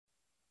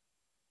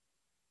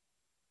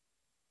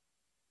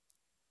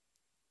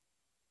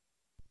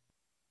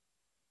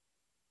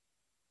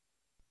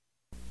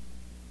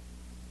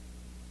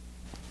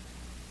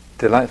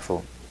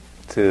delightful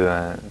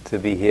to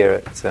be here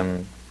at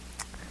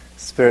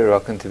Spirit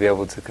Rock and to be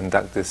able to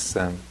conduct this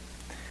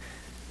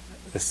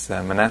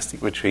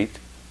monastic retreat.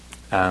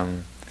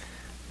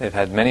 They've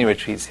had many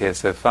retreats here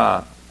so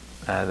far.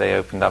 They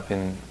opened up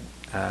in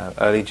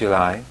early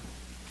July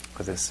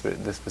with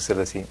this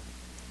facility,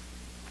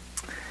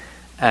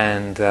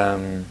 and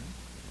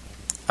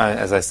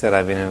as I said,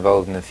 I've been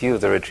involved in a few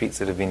of the retreats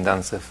that have been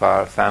done so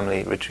far: a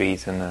family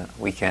retreat and a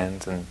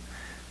weekend and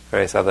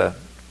various other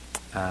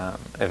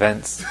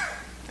events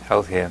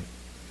held here.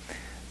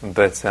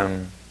 But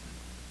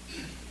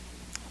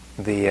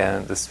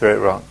the Spirit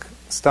Rock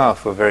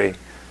staff were very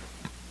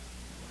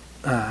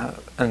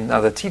and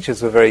other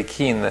teachers were very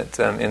keen that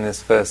in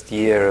this first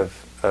year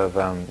of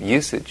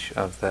usage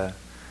of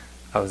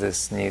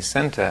this new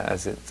center,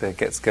 as it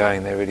gets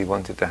going, they really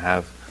wanted to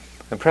have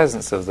the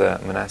presence of the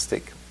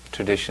monastic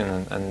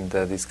tradition and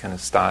these kind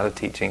of style of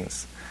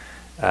teachings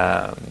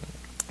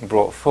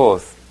brought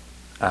forth,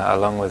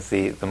 along with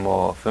the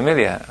more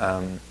familiar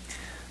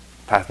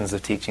patterns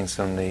of teachings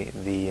from the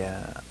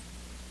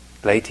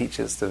lay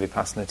teachers, the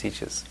Vipassana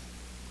teachers.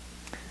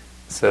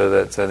 So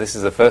that this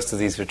is the first of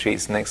these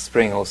retreats. Next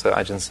spring also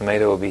Ajahn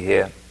Sumedho will be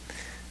here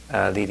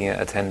leading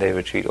a 10-day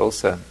retreat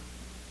also.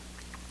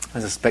 I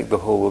suspect the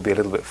hall will be a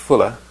little bit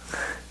fuller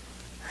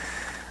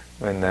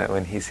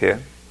when he's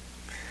here.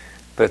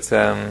 But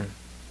I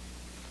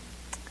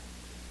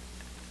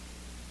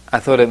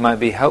thought it might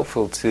be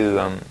helpful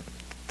to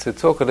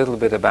talk a little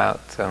bit about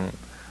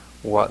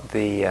what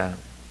the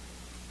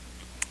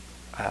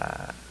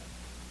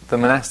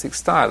monastic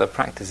style of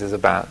practice is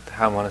about,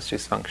 how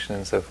monasteries function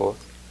and so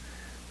forth.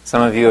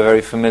 Some of you are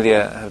very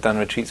familiar, have done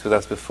retreats with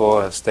us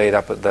before, have stayed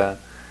up at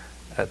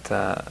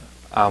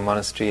our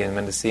monastery in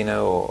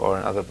Mendocino or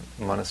in other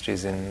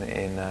monasteries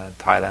in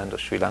Thailand or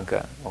Sri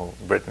Lanka or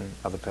Britain,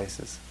 other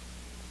places.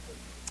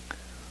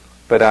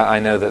 But I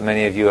know that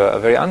many of you are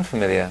very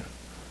unfamiliar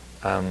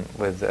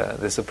with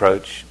this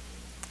approach,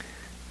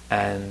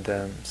 and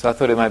so I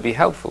thought it might be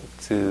helpful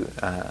to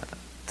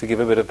give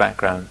a bit of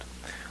background.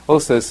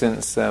 Also,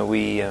 since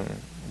we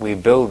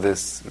build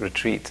this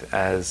retreat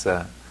as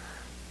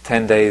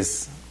 10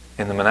 days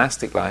in the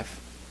monastic life,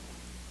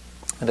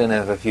 I don't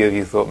know if a few of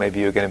you thought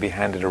maybe you were going to be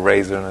handed a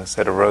razor and a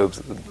set of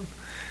robes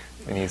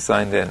when you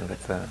signed in,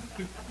 but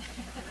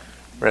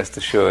rest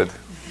assured.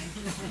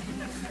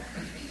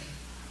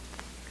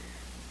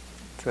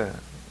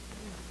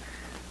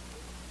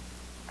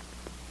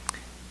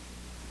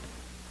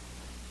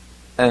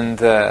 And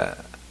the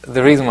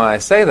reason why I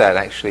say that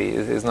actually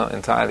is not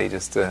entirely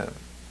just trying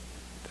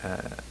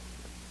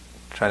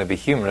to be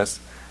humorous,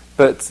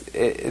 but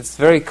it's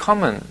very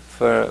common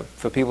for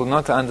people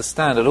not to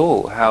understand at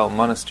all how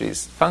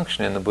monasteries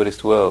function in the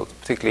Buddhist world,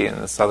 particularly in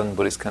the southern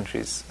Buddhist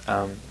countries.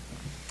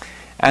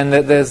 And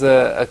that there's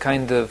a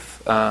kind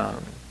of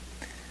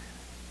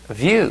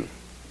view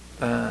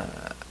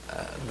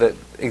that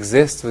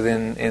exists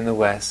in the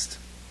West,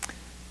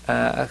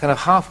 a kind of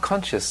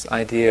half-conscious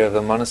idea of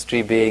a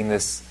monastery being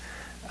this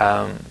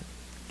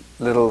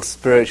little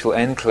spiritual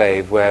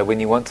enclave where when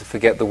you want to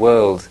forget the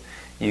world,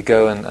 you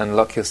go and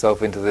lock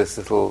yourself into this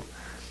little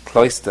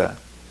cloister.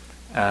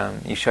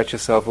 You shut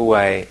yourself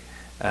away.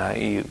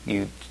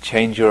 You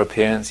change your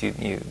appearance.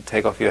 You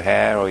take off your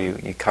hair, or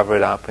you cover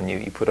it up, and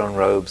you put on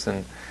robes,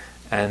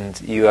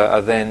 and you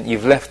are then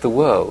you've left the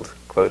world,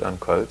 quote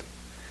unquote,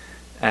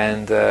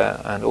 and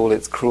all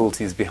its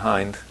cruelties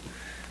behind,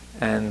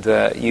 and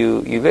you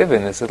live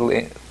in this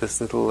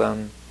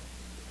little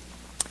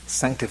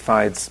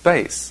sanctified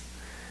space,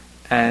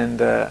 and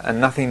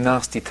nothing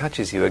nasty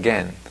touches you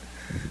again.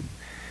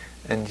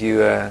 And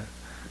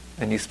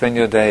you spend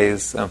your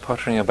days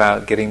pottering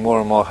about, getting more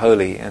and more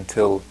holy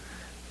until,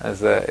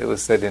 as it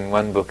was said in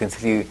one book,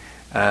 until you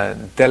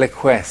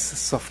deliquesce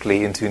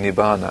softly into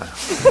nibbana.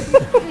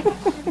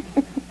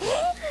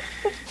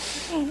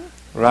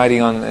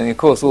 Riding on, and of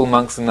course all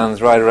monks and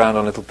nuns ride around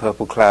on little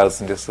purple clouds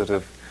and just sort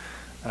of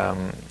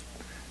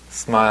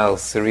smile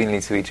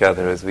serenely to each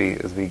other as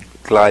we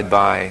glide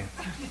by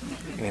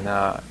in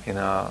our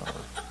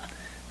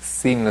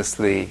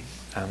seamlessly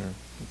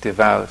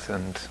devout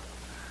and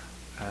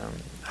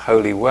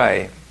holy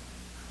way.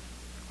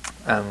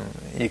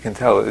 You can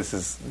tell that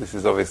this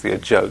is obviously a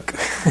joke.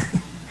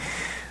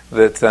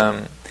 That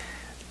and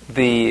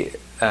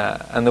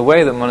the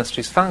way that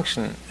monasteries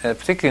function,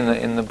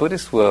 particularly in the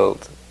Buddhist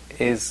world,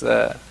 is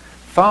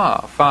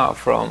far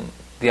from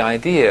the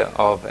idea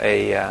of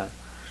a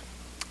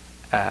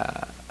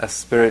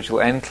spiritual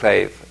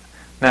enclave.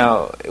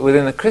 Now,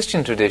 within the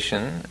Christian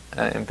tradition,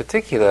 in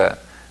particular,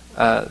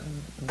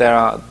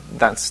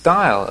 that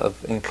style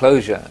of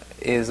enclosure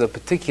is a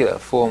particular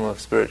form of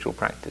spiritual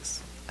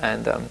practice,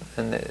 and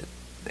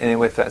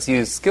if that's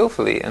used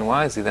skillfully and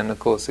wisely, then of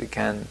course it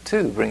can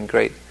too bring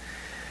great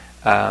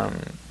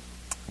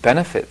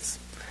benefits.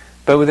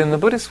 But within the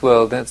Buddhist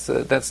world, that's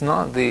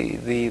not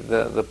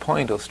the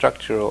point or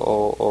structure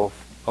or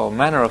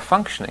manner of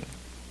functioning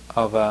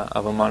of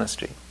a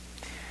monastery.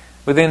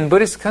 Within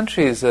Buddhist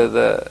countries and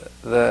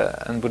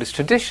Buddhist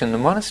tradition, the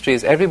monastery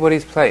is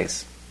everybody's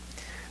place.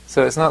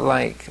 So it's not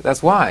like,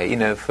 that's why,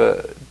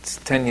 for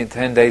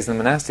 10 days in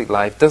the monastic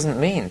life doesn't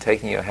mean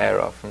taking your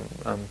hair off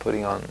and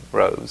putting on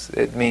robes.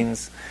 It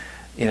means,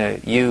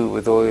 you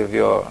with all of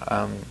your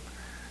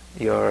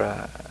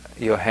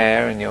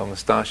hair and your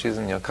moustaches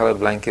and your colored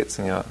blankets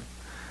and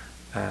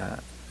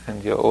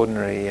your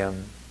ordinary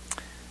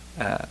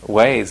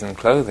ways and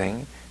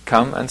clothing,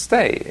 come and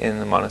stay in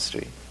the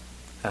monastery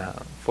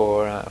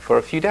for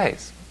a few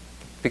days,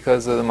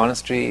 because the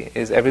monastery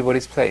is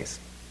everybody's place.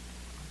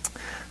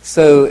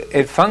 So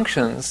it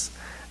functions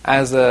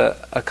as a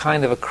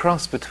kind of a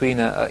cross between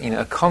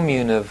a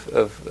commune of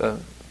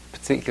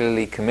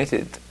particularly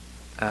committed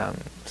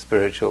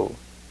spiritual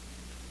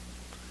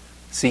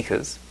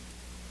seekers,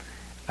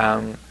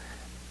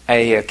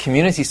 a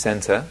community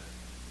center,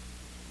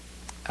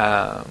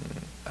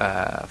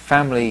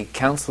 family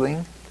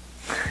counseling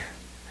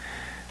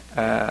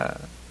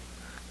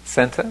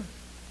center,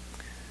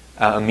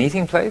 a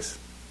meeting place.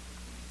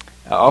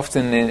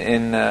 Often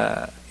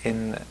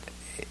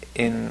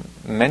in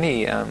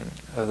many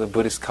of the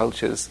Buddhist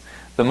cultures,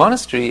 the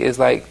monastery is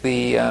like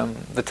the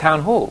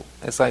town hall.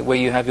 It's like where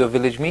you have your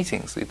village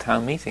meetings, the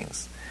town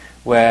meetings,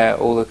 where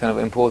all the kind of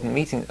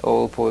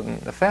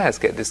important affairs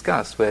get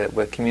discussed, where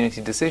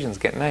community decisions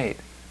get made.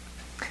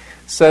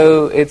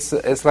 So it's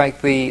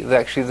like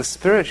actually the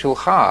spiritual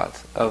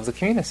heart of the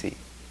community.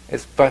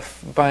 It's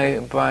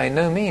by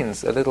no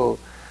means a little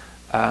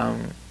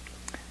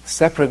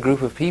separate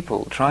group of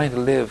people trying to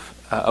live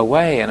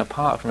away and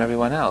apart from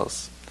everyone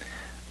else.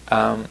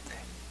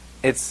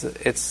 It's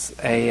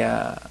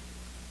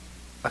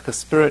like a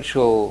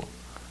spiritual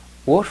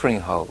watering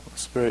hole,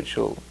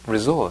 spiritual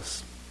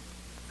resource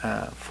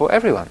for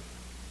everyone.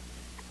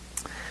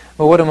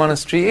 Well, what a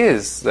monastery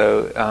is,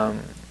 though,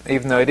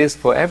 even though it is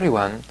for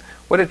everyone,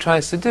 what it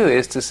tries to do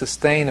is to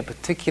sustain a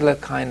particular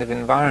kind of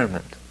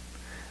environment,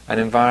 an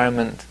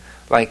environment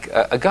like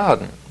a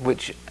garden,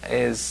 which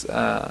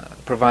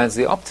provides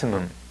the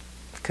optimum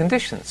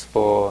conditions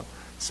for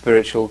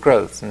spiritual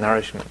growth and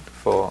nourishment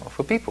for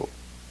people.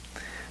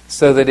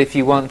 So that if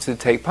you want to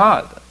take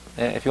part,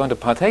 if you want to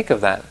partake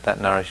of that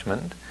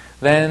nourishment,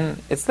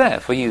 then it's there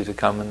for you to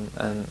come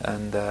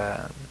and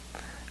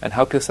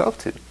help yourself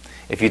to.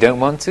 If you don't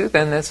want to,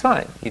 then that's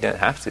fine. You don't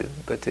have to.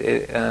 But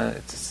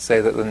to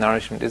say that the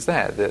nourishment is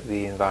there, that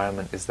the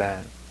environment is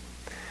there.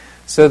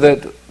 So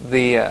that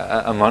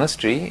a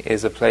monastery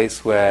is a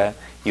place where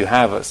you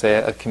have, say,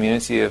 a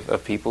community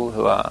of people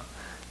who are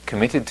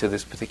committed to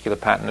this particular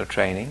pattern of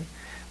training,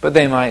 but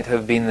they might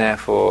have been there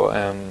for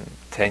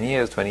 10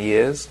 years, 20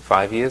 years,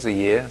 5 years, a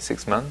year,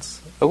 6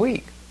 months, a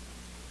week.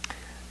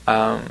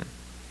 And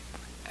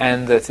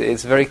that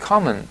it's very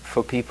common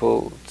for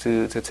people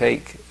to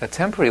take a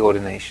temporary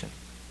ordination,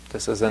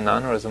 just as a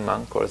nun or as a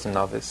monk or as a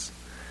novice,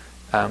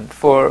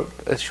 for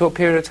a short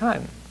period of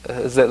time,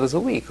 as little as a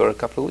week or a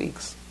couple of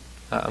weeks,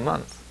 a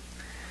month.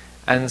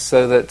 And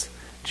so that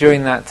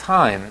during that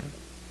time,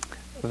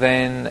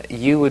 then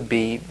you would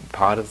be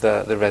part of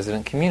the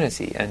resident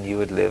community, and you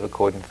would live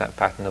according to that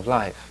pattern of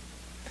life.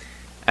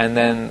 And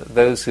then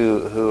those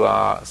who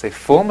are, say,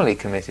 formally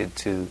committed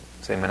to,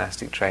 say,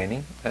 monastic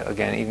training,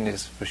 again, even if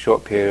it's for a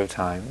short period of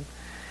time,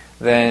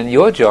 then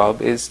your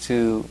job is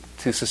to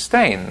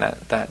sustain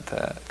that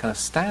kind of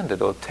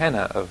standard or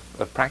tenor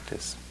of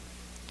practice,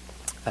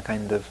 a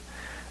kind of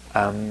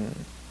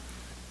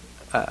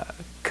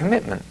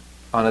commitment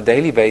on a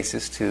daily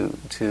basis to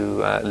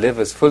live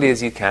as fully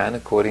as you can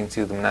according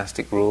to the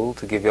monastic rule,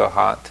 to give your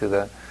heart to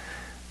the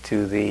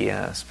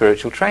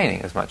spiritual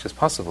training as much as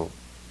possible.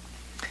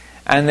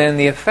 And then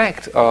the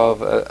effect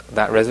of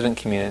that resident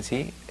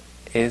community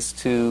is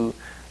to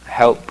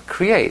help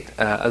create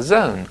a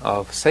zone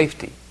of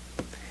safety,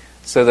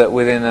 so that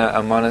within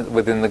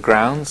within the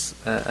grounds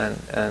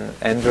and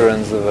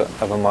environs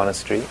of a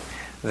monastery,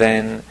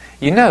 then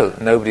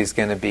nobody's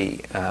going to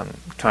be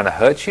trying to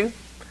hurt you.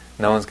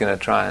 No one's going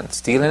to try and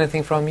steal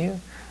anything from you.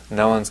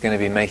 No one's going to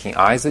be making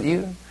eyes at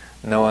you.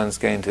 No one's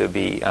going to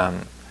be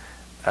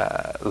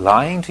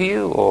lying to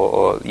you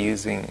or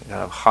using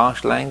kind of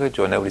harsh language,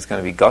 or nobody's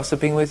going to be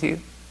gossiping with you.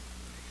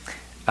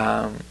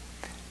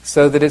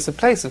 So that it's a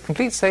place of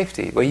complete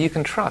safety where you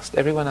can trust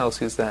everyone else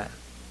who's there.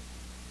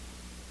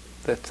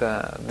 That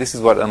this is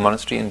what a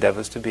monastery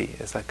endeavors to be.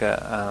 It's like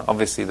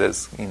obviously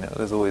there's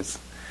always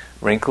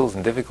wrinkles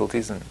and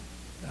difficulties and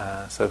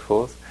so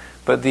forth,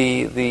 but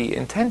the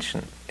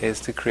intention is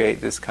to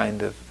create this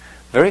kind of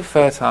very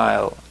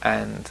fertile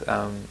and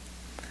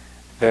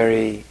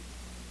very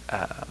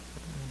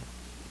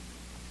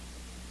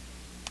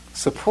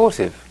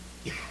supportive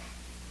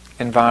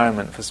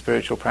environment for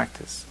spiritual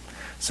practice,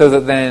 so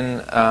that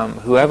then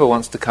whoever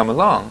wants to come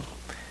along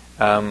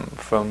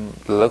from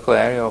the local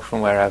area or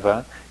from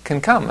wherever can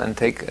come and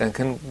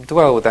can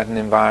dwell with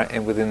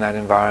within that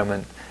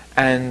environment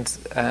and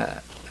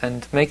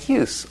make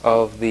use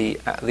of the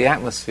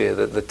atmosphere,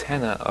 the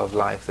tenor of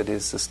life that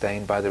is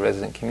sustained by the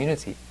resident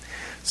community.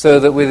 So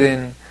that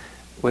within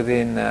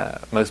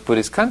most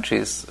Buddhist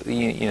countries,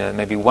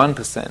 maybe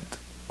 1%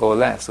 or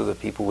less of the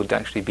people would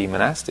actually be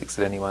monastics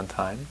at any one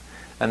time,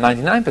 and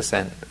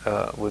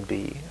 99% would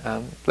be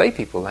lay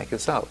people like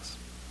yourselves.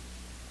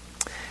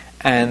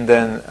 And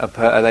then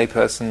a lay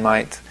person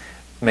might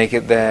make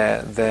it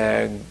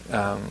their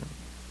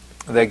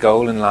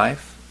goal in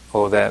life,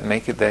 or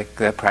make it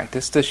their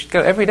practice to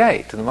go every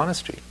day to the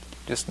monastery.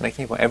 Just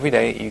making it every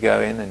day you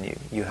go in and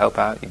you help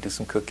out, you do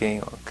some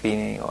cooking or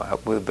cleaning or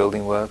help with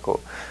building work, or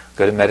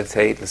go to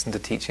meditate, listen to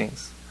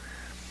teachings.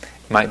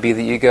 It might be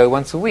that you go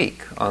once a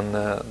week on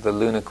the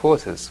lunar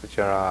quarters, which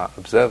are our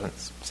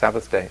observance,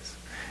 Sabbath days.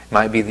 It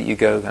might be that you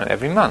go kind of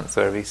every month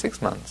or every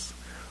 6 months.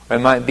 Or it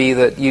might be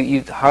that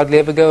you hardly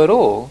ever go at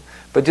all,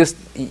 but just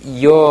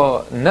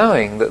you're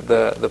knowing that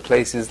the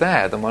place is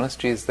there, the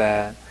monastery is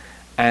there,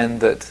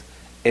 and that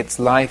its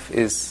life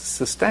is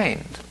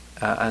sustained,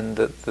 and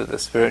that the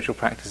spiritual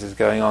practice is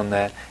going on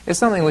there, is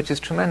something which is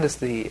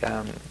tremendously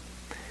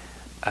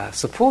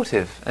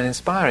supportive and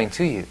inspiring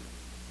to you,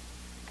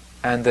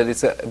 and that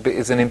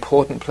it's an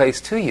important place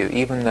to you,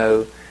 even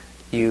though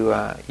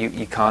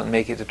you can't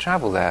make it to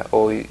travel there,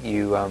 or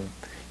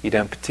you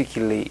don't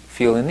particularly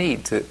feel the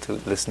need to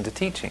listen to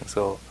teachings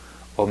or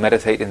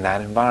meditate in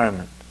that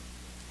environment.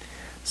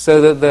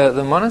 So that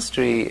the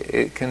monastery,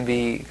 it can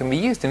be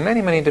used in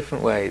many, many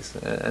different ways,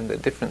 and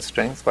at different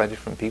strengths by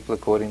different people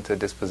according to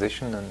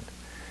disposition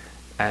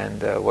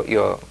and what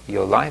your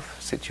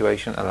life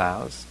situation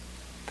allows.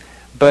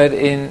 But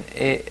in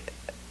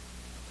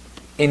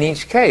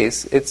each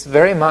case, it's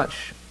very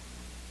much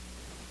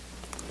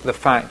the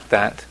fact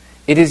that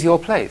it is your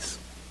place.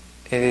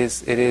 It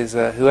is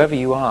whoever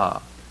you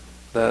are.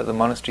 The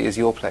monastery is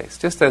your place.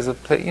 Just as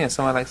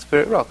somewhere like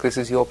Spirit Rock, this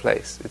is your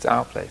place. It's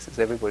our place. It's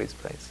everybody's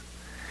place.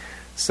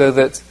 So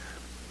that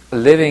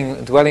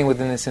dwelling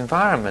within this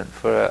environment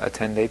for a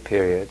 10-day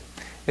period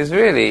is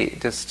really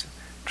just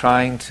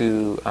trying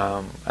to,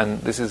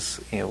 and this is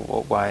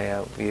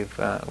why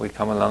we've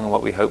come along, and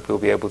what we hope we'll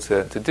be able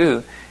to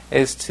do,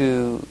 is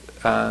to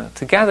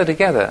gather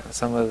together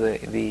some of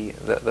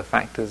the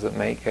factors that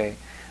make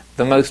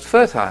the most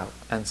fertile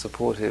and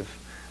supportive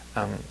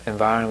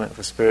environment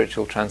for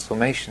spiritual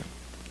transformation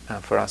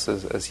for us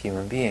as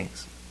human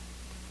beings.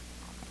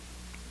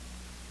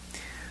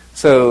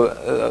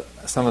 So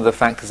some of the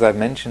factors I've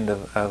mentioned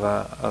of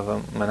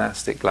a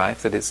monastic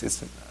life, that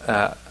it's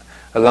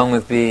along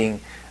with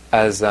being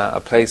as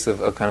a place of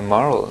kind of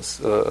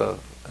morals, a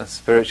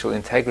spiritual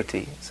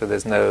integrity. So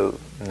there's no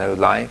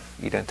life,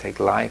 you don't take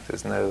life.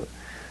 There's no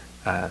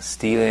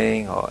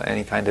stealing or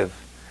any kind of,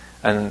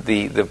 and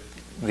the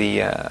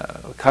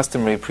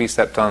customary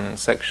precept on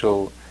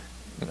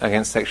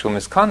against sexual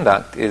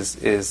misconduct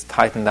is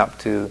tightened up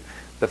to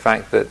the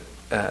fact that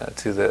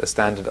to the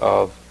standard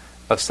of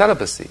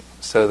celibacy,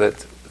 so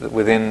that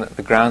within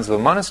the grounds of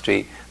a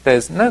monastery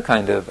there's no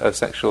kind of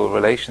sexual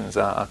relations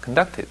are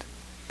conducted,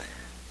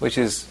 which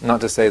is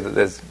not to say that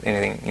there's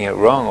anything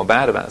wrong or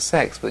bad about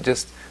sex, but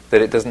just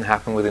that it doesn't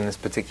happen within this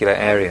particular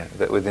area,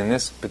 that within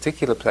this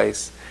particular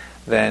place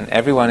then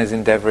everyone is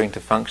endeavoring to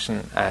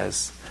function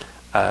as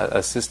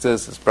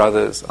sisters, as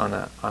brothers on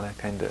a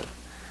kind of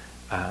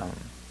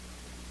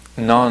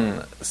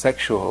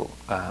non-sexual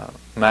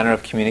manner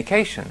of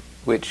communication,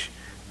 which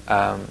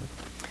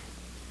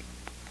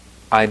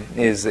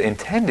is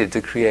intended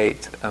to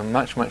create a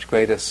much, much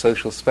greater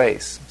social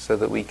space so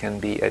that we can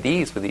be at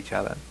ease with each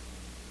other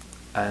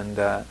and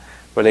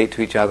relate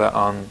to each other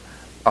on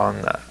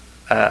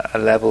a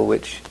level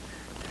which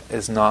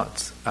is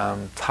not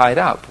tied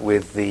up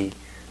with the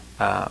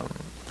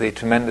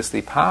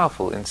tremendously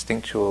powerful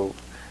instinctual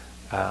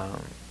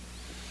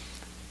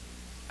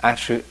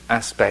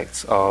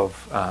aspects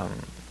of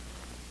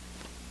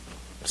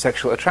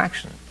sexual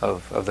attraction,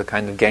 of the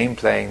kind of game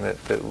playing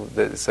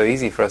that's so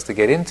easy for us to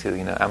get into.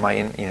 Am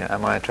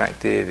I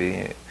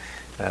attractive?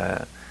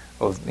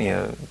 Or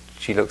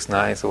she looks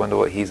nice. I wonder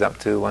what he's up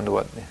to. Wonder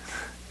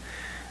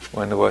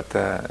what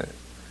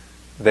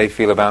they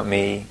feel about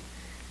me.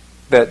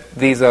 That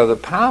these are the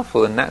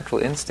powerful and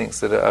natural instincts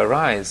that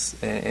arise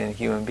in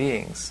human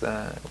beings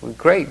with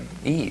great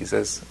ease,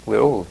 as we're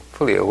all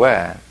fully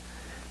aware.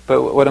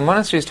 But what a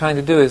monastery is trying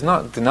to do is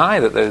not deny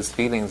that those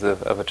feelings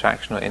of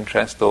attraction or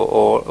interest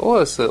or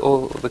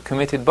the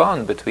committed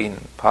bond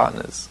between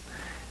partners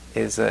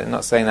is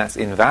not saying that's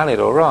invalid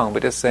or wrong,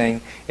 but just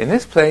saying, in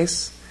this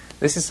place,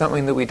 this is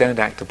something that we don't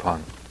act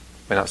upon.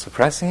 We're not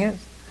suppressing it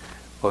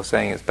or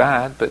saying it's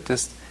bad, but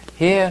just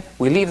here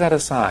we leave that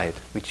aside.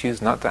 We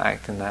choose not to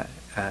act in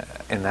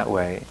that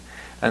way,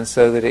 and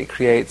so that it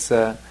creates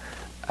a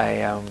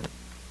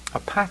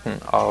pattern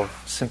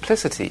of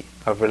simplicity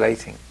of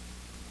relating.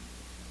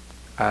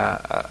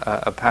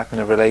 A pattern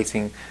of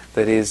relating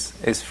that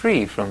is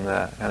free from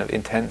the kind of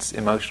intense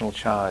emotional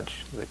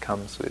charge that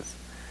comes with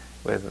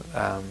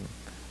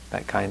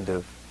that kind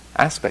of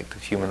aspect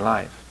of human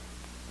life.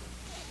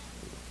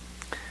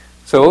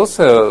 So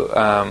also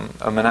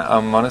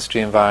a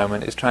monastery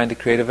environment is trying to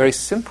create a very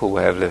simple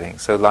way of living.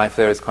 So life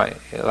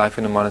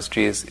in a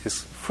monastery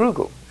is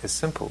frugal, is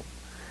simple.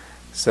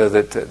 So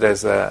that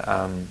there's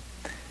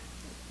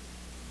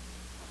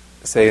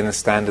say in the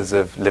standards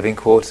of living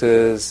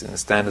quarters, in the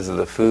standards of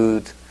the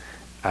food,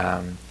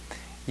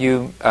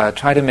 you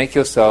try to make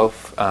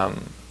yourself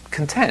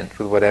content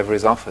with whatever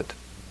is offered.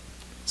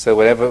 So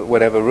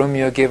whatever room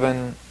you're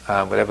given,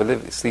 whatever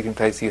sleeping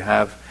place you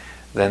have,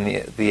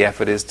 then the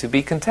effort is to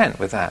be content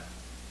with that.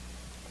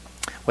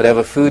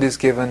 Whatever food is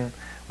given,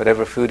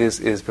 whatever food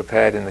is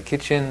prepared in the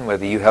kitchen,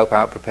 whether you help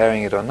out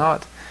preparing it or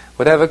not,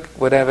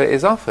 whatever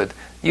is offered,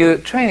 you're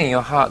training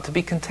your heart to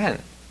be content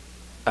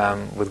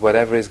with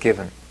whatever is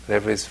given,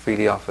 whatever is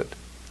freely offered.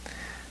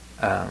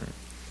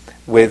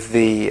 With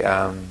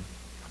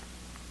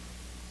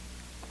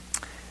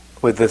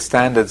the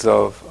standards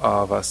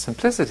of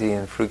simplicity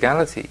and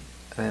frugality,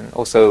 and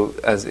also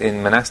as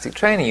in monastic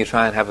training, you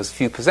try and have as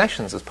few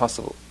possessions as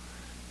possible.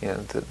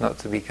 Not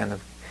to be kind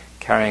of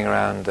carrying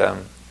around a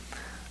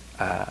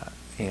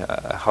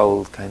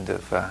whole kind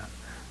of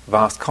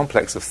vast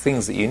complex of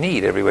things that you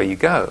need everywhere you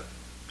go,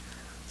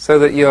 so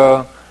that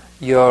you're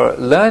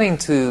learning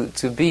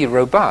to be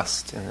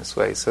robust in this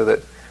way. So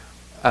that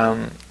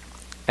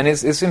and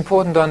it's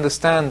important to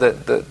understand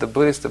that the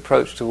Buddhist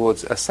approach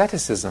towards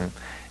asceticism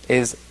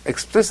is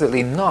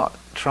explicitly not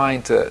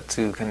trying to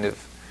kind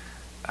of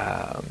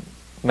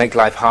make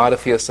life harder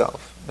for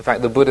yourself. In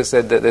fact, the Buddha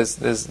said that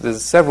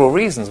there's several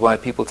reasons why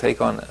people take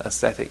on an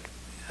ascetic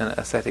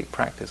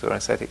practice or an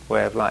ascetic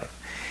way of life.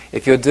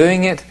 If you're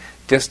doing it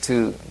just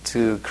to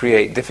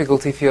create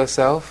difficulty for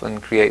yourself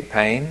and create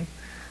pain,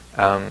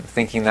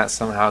 thinking that's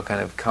somehow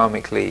kind of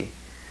karmically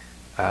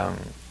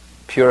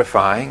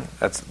purifying,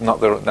 that's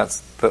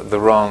the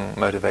wrong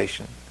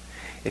motivation.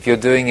 If you're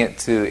doing it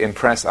to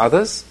impress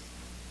others,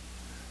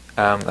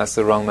 that's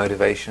the wrong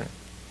motivation.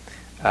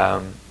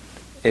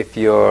 If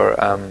you're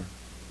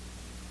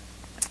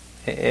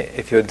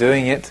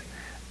doing it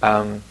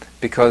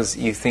because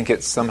you think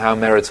it's somehow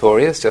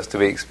meritorious just to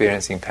be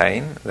experiencing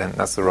pain, then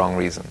that's the wrong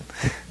reason.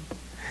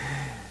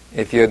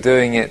 If you're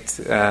doing it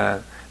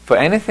for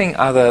anything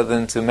other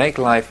than to make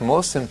life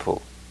more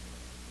simple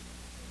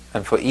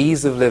and for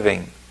ease of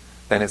living,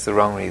 then it's the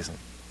wrong reason.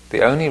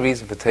 The only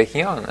reason for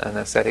taking on an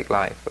ascetic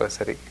life, or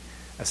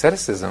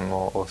asceticism,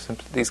 or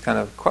these kind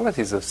of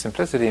qualities of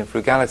simplicity and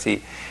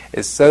frugality,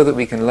 is so that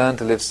we can learn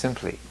to live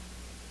simply,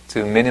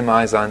 to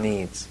minimize our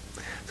needs.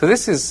 So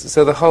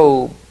the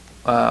whole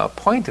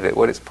point of it,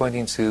 what it's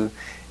pointing to,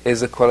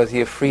 is a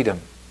quality of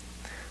freedom.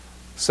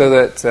 So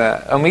that,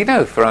 and we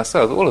know for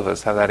ourselves, all of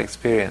us have that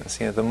experience.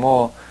 The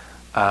more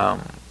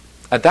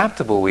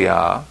adaptable we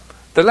are,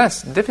 the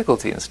less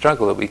difficulty and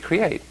struggle that we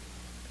create.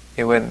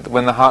 When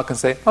the heart can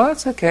say, "Oh,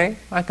 that's okay,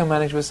 I can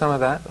manage with some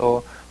of that,"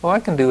 or I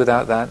can do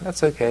without that,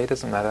 that's okay, it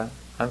doesn't matter,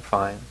 I'm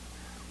fine.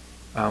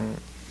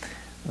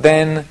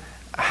 Then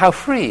how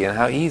free and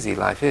how easy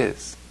life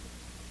is.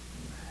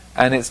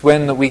 And it's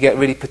when we get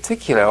really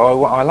particular,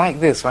 or I like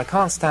this, or I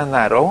can't stand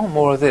that, or I want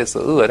more of this,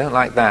 or ooh, I don't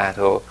like that,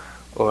 or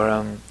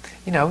I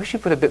wish you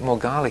put a bit more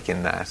garlic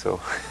in that, or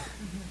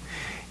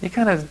you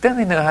kind of don't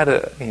really know how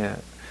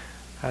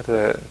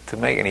to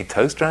make any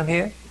toast around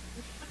here.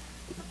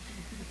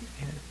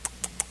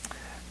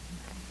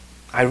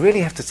 I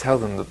really have to tell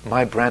them that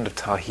my brand of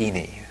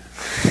tahini.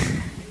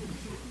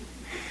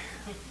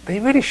 They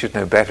really should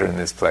know better in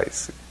this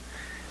place.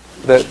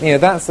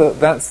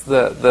 That's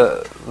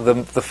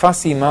the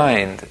fussy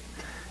mind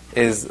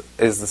is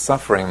the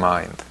suffering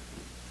mind,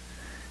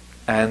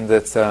 and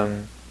that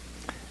so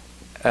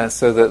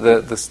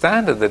that the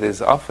standard that is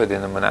offered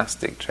in a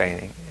monastic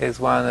training is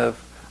one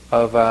of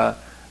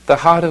the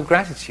heart of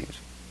gratitude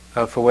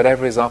for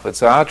whatever is offered.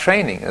 So our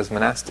training as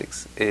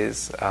monastics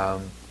is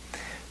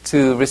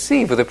to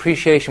receive with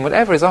appreciation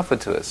whatever is offered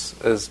to us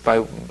as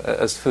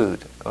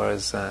food or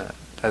as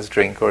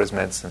drink or as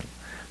medicine.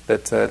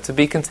 That to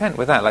be content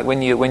with that. Like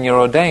when you're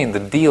ordained, the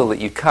deal that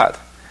you cut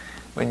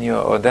when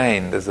you're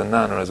ordained as a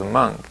nun or as a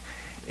monk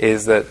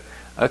is that,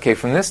 okay,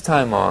 from this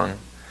time on,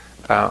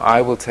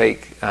 I will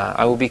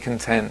be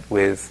content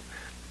with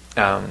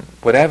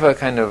whatever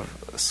kind of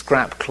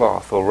scrap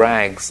cloth or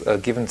rags are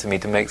given to me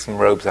to make some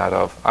robes out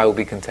of. I will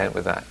be content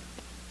with that.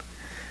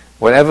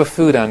 Whatever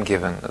food I'm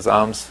given as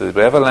alms food,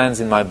 whatever lands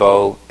in my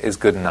bowl is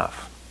good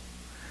enough.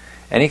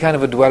 Any kind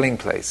of a dwelling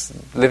place,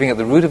 living at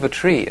the root of a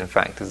tree, in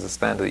fact, is the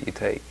standard that you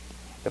take.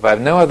 If I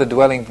have no other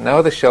dwelling, no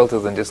other shelter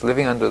than just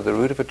living under the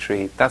root of a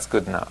tree, that's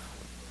good enough.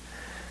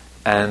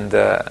 And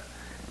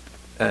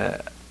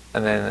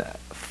then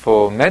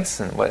for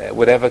medicine,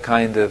 whatever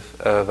kind of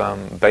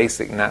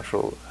basic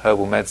natural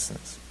herbal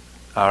medicines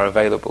are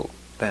available,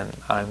 then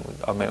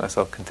I'll make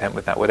myself content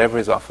with that, whatever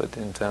is offered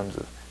in terms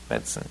of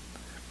medicine.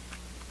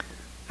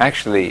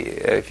 Actually,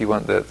 if you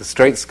want the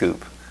straight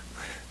scoop,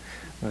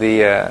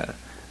 the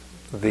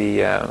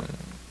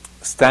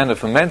standard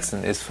for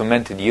medicine is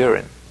fermented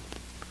urine.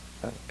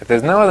 If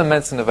there's no other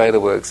medicine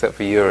available except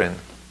for urine,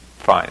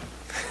 fine.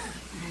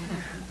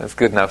 That's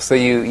good enough. So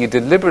you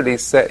deliberately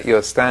set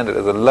your standard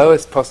at the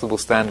lowest possible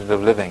standard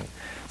of living.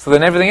 So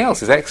then everything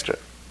else is extra.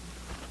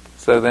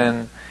 So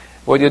then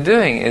what you're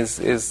doing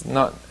is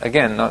not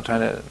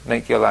trying to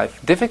make your life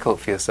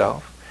difficult for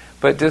yourself,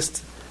 but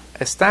just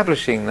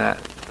establishing that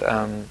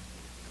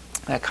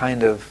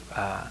kind of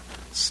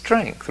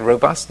strength,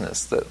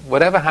 robustness, that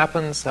whatever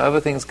happens, however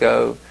things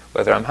go,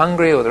 whether I'm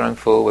hungry or whether I'm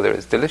full, whether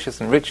it's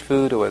delicious and rich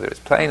food or whether it's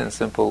plain and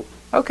simple,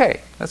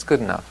 okay, that's good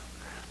enough.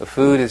 The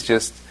food is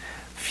just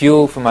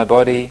fuel for my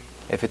body.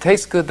 If it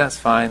tastes good, that's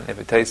fine. If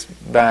it tastes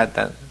bad,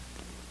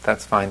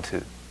 that's fine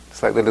too.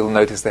 It's like the little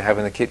notice they have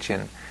in the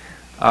kitchen.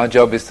 Our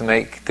job is to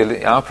make,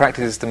 our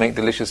practice is to make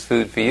delicious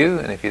food for you,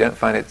 and if you don't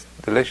find it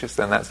delicious,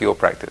 then that's your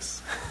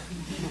practice.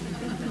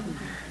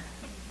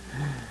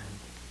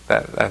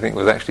 That, I think,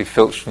 was actually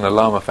filched from the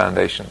Lama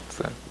Foundation,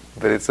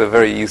 but it's a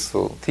very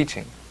useful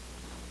teaching.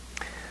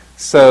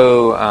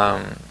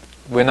 So,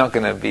 we're not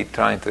going to be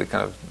trying to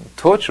kind of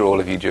torture all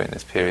of you during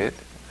this period,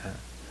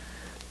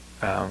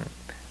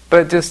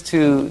 but just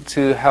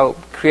to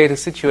help create a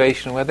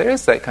situation where there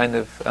is that kind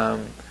of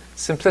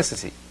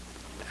simplicity,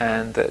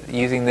 and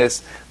using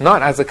this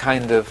not as a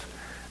kind of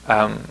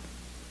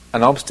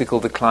an obstacle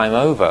to climb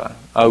over.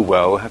 Oh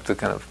well, we'll have to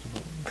kind of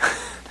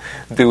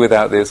do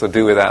without this or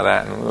do without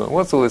that. And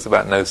what's all this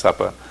about no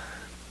supper?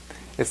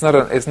 It's not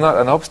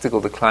an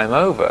obstacle to climb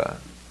over.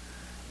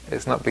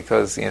 It's not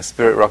because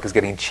Spirit Rock is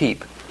getting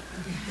cheap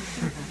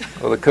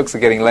or the cooks are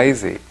getting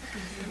lazy.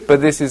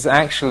 But this is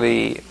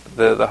actually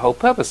the whole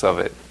purpose of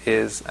it,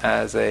 is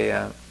as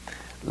a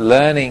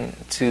learning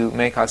to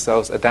make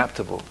ourselves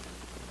adaptable,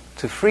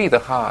 to free the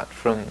heart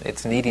from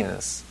its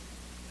neediness,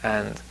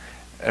 and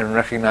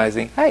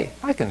recognizing, hey,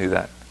 I can do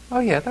that. Oh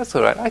yeah, that's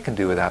all right. I can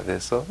do without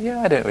this. Or yeah,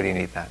 I don't really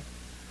need that.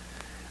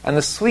 And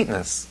the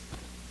sweetness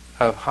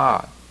of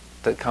heart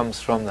that comes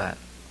from that.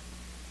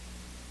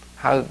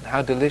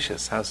 How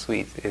delicious, how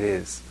sweet it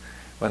is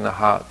when the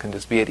heart can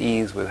just be at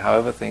ease with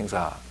however things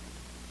are.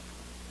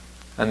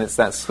 And it's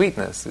that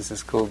sweetness. This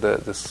is called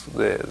the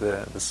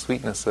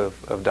sweetness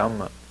of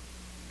Dhamma.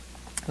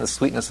 The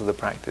sweetness of the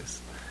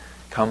practice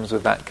comes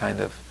with that kind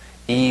of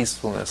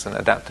easefulness and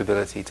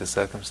adaptability to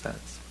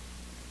circumstance.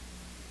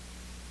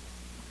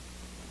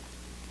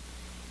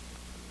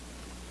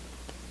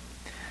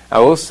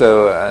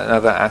 Also,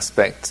 another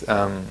aspect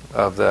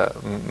of the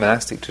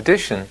monastic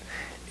tradition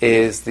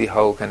is the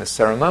whole kind of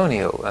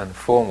ceremonial and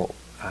formal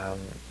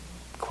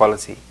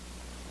quality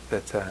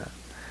that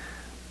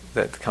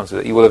comes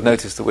with it. You will have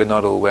noticed that we're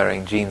not all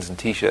wearing jeans and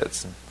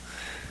t-shirts, and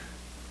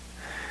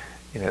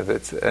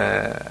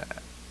that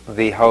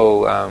the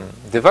whole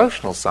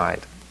devotional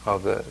side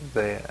of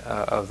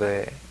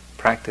the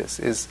practice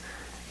is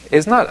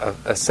not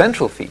a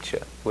central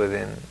feature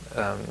within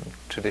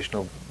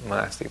traditional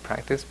monastic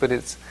practice, but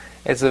it's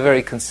a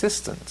very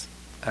consistent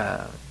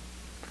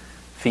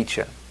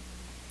feature.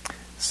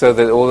 So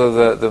that all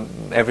of the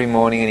every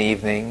morning and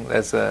evening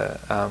there's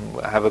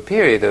have a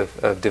period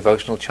of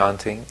devotional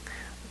chanting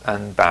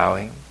and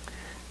bowing,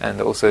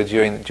 and also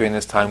during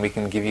this time we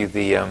can give you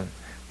the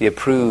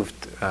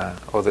approved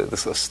or the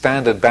sort of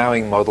standard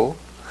bowing model,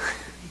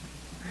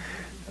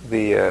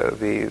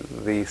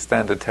 the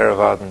standard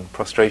Theravadan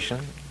prostration,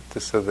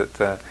 just so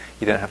that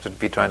you don't have to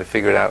be trying to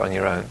figure it out on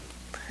your own.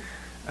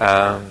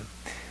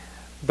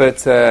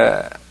 But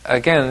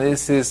again,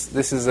 this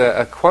is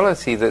a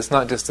quality that's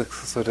not just a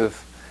sort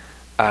of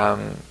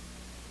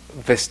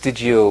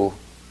vestigial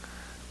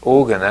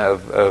organ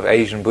of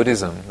Asian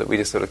Buddhism that we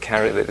just sort of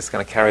carry, that just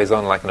kind of carries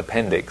on like an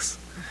appendix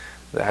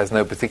that has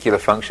no particular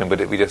function,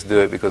 but we just do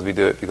it because we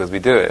do it because we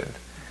do it.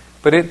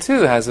 But it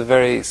too has a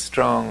very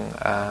strong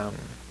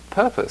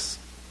purpose,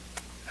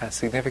 a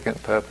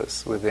significant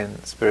purpose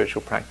within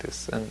spiritual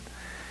practice, and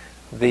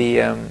the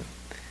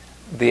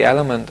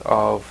element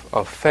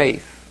of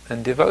faith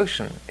and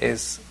devotion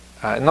is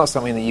not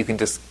something that you can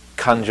just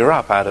conjure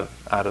up out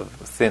of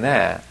thin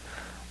air,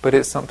 but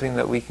it's something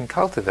that we can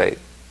cultivate,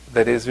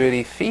 that is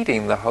really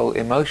feeding the whole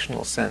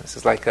emotional sense.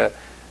 It's like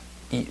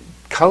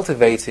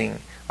cultivating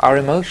our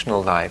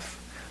emotional life,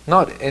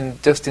 not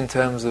just in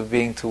terms of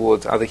being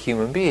towards other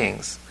human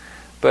beings,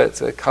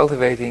 but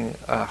cultivating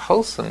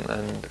wholesome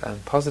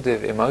and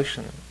positive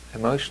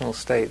emotional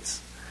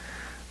states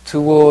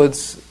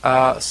towards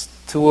our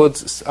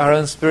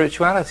own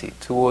spirituality,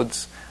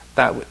 towards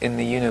that in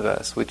the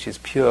universe which is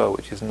pure,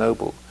 which is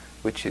noble,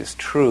 which is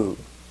true,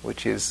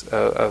 which is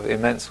of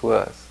immense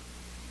worth.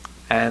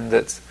 And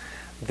that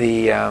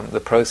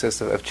the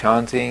process of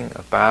chanting,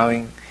 of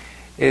bowing,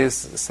 is,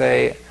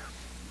 say,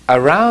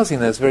 arousing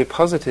those very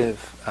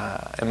positive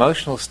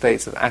emotional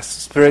states of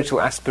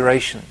spiritual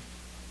aspiration,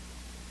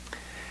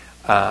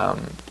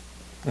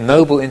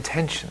 noble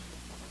intention,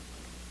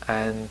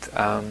 and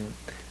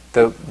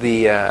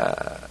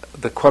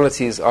the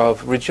qualities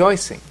of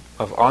rejoicing,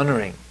 of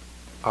honouring,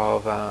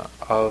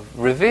 of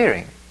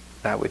revering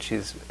that which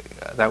is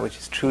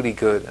truly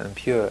good and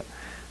pure,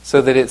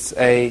 so that it's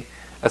a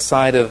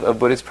side of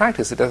Buddhist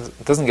practice. It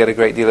doesn't get a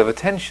great deal of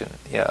attention.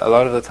 Yeah, a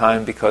lot of the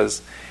time,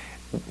 because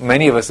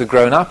many of us have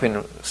grown up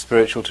in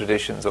spiritual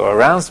traditions or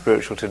around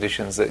spiritual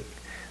traditions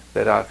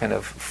that are kind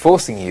of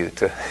forcing you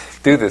to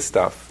do this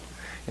stuff,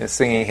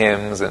 singing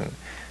hymns and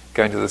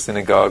going to the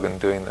synagogue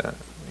and doing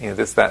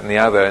this, that, and the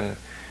other,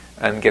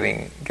 and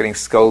getting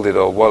scolded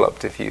or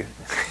walloped if you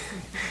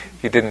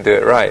if you didn't do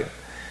it right.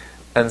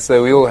 And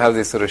so we all have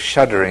this sort of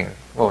shuddering.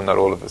 Well, not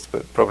all of us,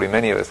 but probably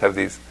many of us have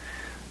these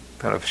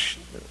kind of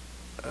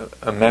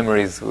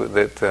memories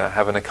that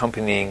have an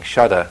accompanying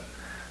shudder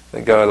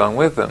that go along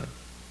with them,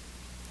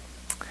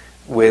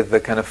 with the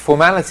kind of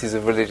formalities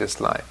of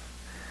religious life.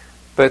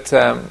 But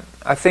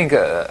I think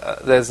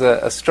there's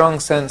a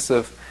strong sense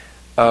of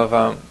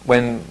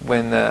when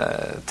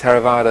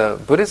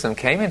Theravada Buddhism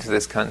came into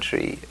this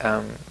country,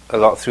 a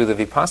lot through the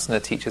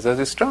Vipassana teachers, there was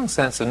a strong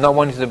sense of not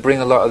wanting to bring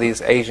a lot of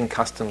these Asian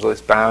customs, all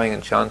this bowing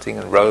and chanting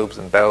and robes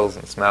and bells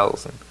and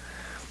smells and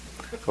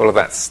all of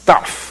that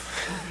stuff.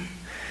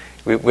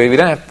 We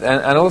don't have,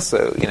 and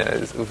also,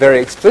 very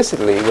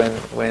explicitly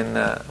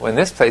when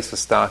this place was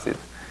started,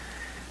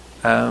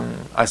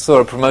 I saw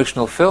a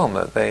promotional film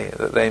that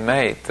they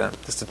made.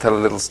 Just to tell a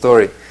little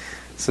story,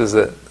 this was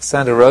a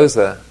Santa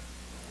Rosa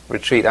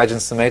retreat Ajahn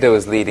Sumedho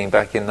was leading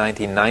back in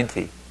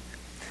 1990,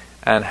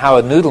 and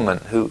Howard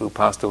Noodleman, who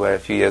passed away a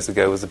few years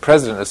ago, was the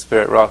president of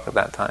Spirit Rock at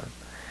that time.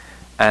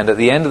 And at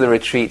the end of the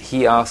retreat,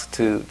 he asked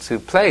to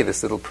play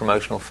this little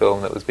promotional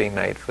film that was being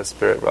made for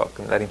Spirit Rock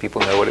and letting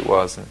people know what it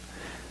was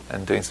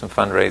and doing some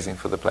fundraising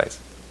for the place.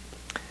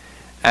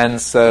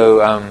 And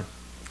so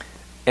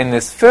in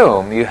this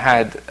film, you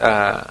had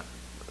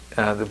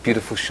the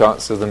beautiful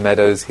shots of the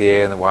meadows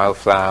here and the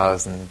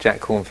wildflowers and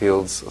Jack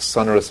Cornfield's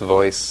sonorous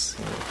voice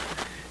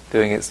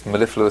doing its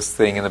mellifluous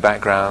thing in the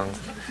background,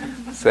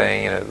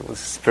 saying,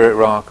 Spirit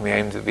Rock, and we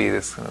aim to be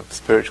this kind of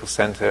spiritual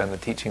center and the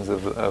teachings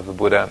of the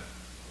Buddha.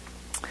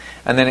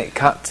 And then it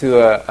cut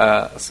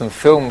to some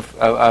film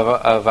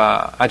of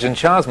Ajahn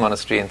Chah's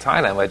monastery in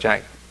Thailand, where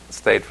Jack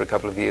stayed for a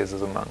couple of years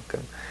as a monk,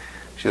 and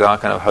which is our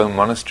kind of home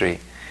monastery.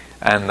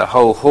 And the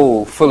whole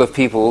hall full of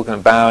people all kind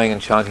of bowing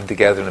and chanting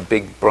together in a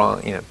big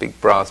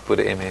brass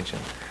Buddha image,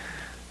 and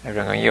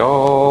everyone going,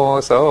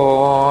 Yo so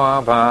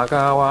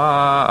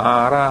bhagava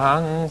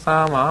arahang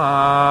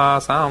sama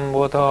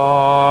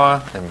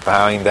sambuddho, and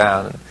bowing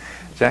down. And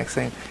Jack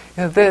saying,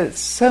 there's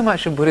so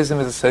much of Buddhism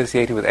is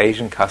associated with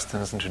Asian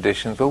customs and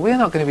traditions, but we're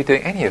not going to be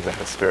doing any of that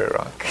at Spirit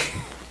Rock.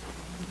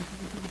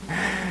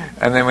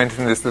 And then went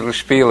into this little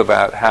spiel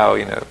about how,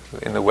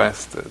 in the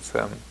West, this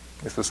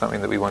was something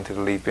that we wanted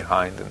to leave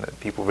behind, and that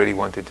people really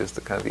wanted just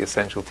the kind of the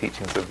essential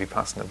teachings of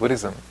Vipassana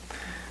Buddhism.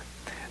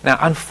 Now,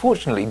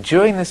 unfortunately,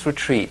 during this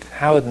retreat,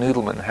 Howard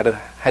Noodleman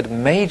had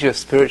major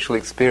spiritual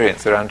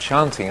experience around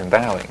chanting and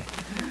bowing.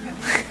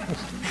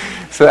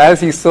 So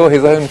as he saw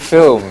his own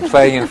film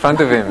playing in front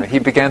of him, he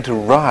began to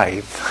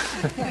writhe.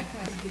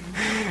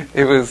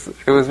 It was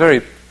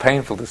very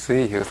painful to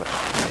see. He was like,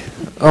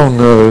 oh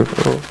no.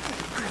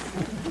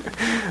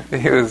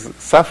 He was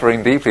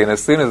suffering deeply, and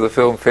as soon as the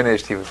film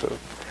finished, he was sort of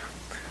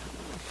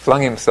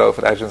flung himself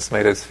at Ajahn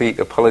Sumedho's feet,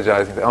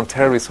 apologizing. I'm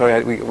terribly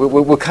sorry.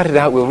 We'll cut it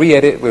out. We'll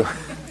re-edit.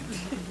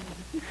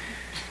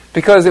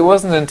 Because it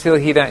wasn't until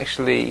he'd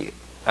actually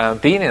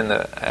been in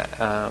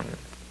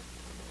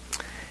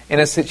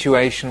a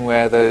situation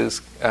where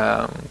those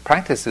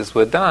practices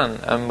were done,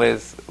 and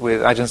with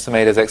Ajahn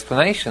Sumedho's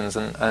explanations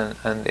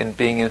and in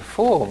being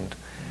informed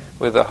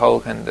with the whole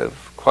kind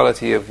of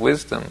quality of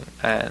wisdom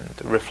and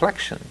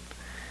reflection,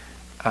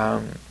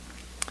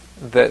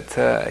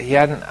 that he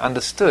hadn't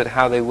understood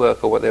how they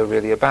work or what they were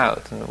really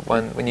about. And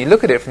when you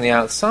look at it from the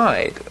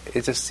outside,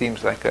 it just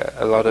seems like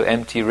a lot of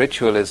empty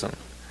ritualism,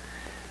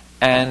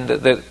 and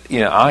that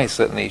I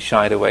certainly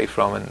shied away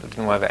from and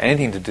didn't have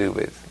anything to do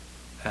with.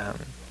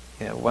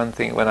 One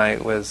thing, when I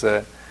was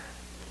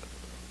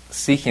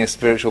seeking a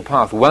spiritual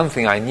path, one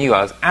thing I knew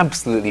I was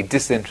absolutely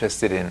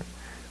disinterested in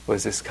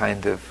was this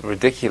kind of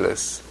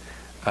ridiculous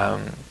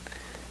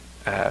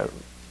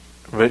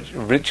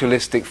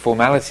ritualistic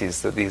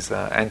formalities that these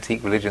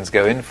antique religions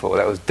go in for.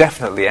 That was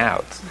definitely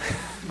out.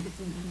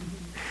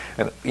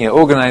 And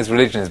organized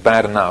religion is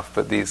bad enough,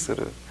 but this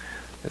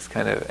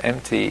kind of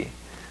empty,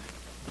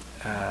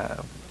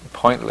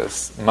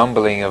 pointless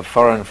mumbling of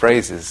foreign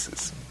phrases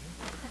is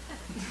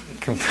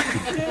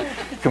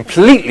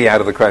completely out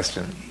of the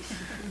question.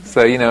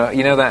 So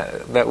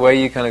that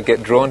way you kind of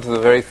get drawn to the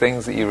very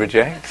things that you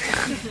reject.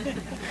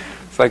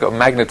 So I got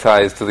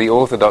magnetized to the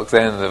orthodox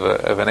end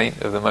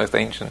of the most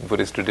ancient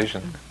Buddhist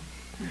tradition.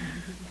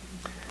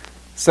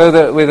 So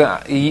that with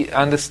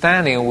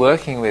understanding and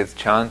working with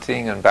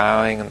chanting and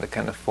bowing and the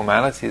kind of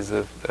formalities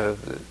of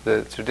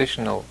the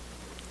traditional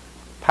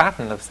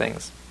pattern of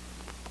things,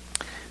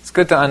 it's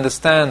good to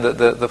understand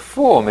that the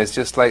form is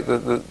just like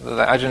the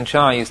Ajahn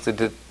Chah used to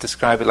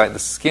describe it like the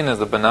skin of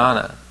the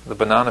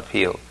banana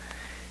peel.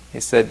 He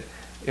said,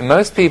 in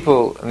most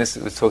people, and this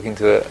was talking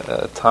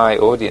to a Thai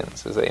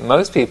audience, was that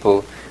most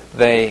people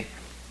they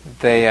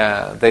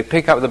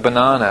pick up the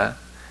banana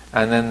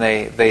and then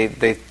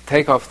they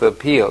take off the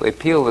peel, they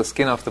peel the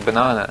skin off the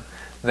banana,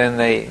 then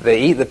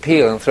they eat the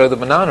peel and throw the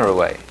banana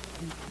away.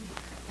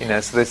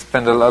 So they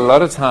spend a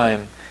lot of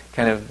time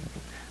kind of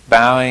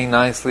bowing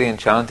nicely and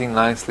chanting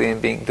nicely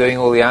and doing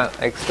all the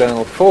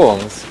external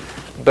forms,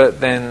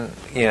 but then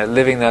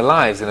living their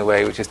lives in a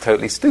way which is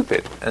totally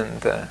stupid,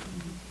 and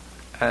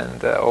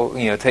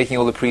taking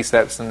all the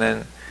precepts and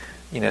then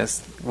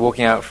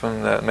walking out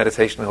from the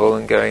meditation hall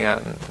and going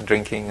out and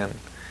drinking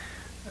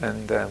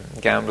and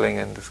gambling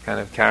and just kind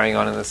of carrying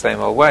on in the same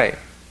old way.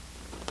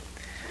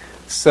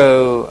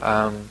 So,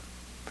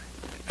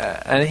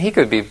 and he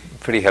could be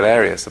pretty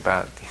hilarious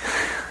about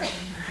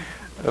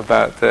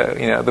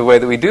the way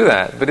that we do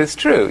that. But it's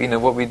true.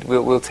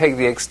 We'll take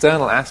the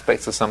external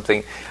aspects of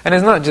something, and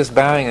it's not just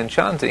bowing and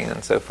chanting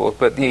and so forth,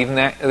 but even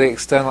the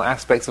external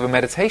aspects of a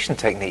meditation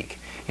technique.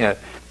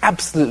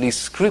 Absolutely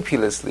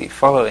scrupulously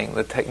following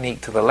the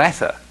technique to the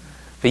letter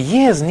for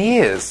years and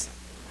years.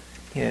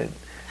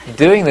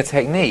 Doing the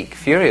technique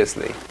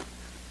furiously,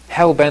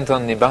 hell bent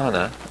on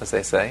nibbana, as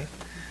they say.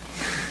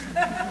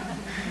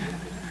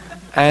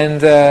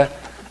 And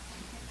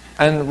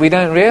we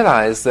don't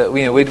realize that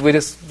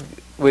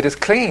we're just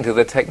clinging to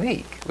the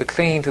technique. We're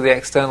clinging to the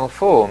external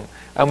form,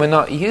 and we're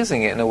not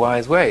using it in a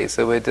wise way.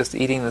 So we're just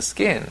eating the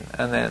skin,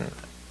 and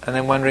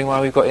then wondering why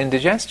we've got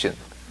indigestion,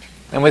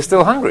 and we're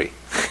still hungry.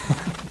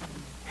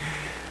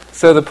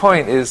 So the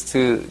point is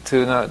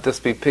to not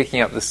just be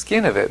picking up the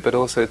skin of it, but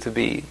also to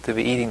be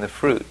eating the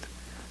fruit.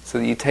 So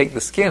that you take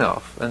the skin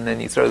off, and then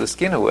you throw the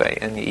skin away,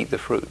 and you eat the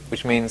fruit.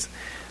 Which means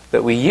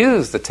that we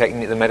use the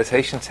technique, the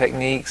meditation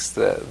techniques,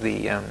 the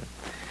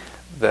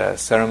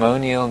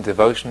ceremonial,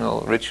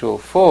 devotional, ritual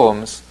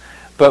forms,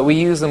 but we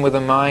use them with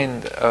a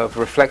mind of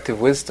reflective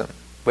wisdom.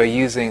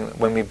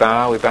 When we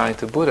bow, we're bowing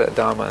to Buddha,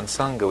 Dharma, and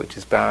Sangha, which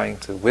is bowing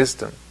to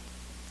wisdom.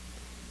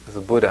 As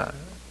a Buddha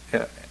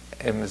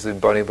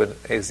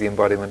is the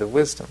embodiment of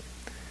wisdom.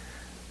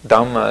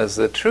 Dhamma is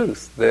the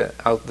truth,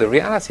 the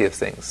reality of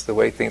things, the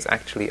way things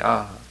actually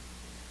are.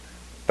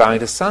 Bowing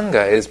to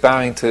Sangha is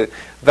bowing to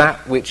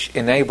that which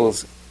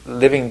enables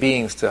living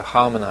beings to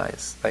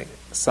harmonize. Like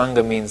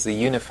Sangha means the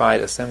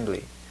unified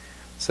assembly.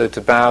 So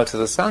to bow to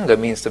the Sangha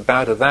means to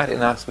bow to that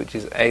in us which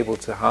is able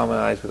to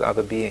harmonize with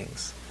other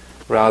beings,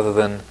 rather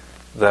than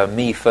the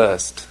me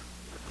first.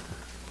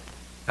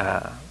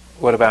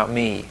 What about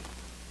me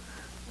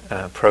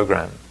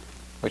program,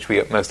 which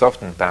we most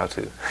often bow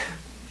to.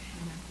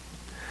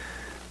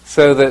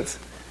 So that,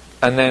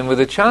 and then with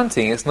the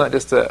chanting, it's not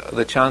just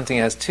the chanting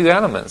has two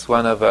elements: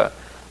 one of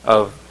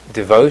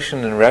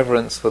devotion and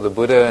reverence for the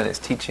Buddha and its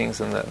teachings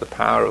and the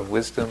power of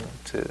wisdom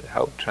to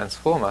help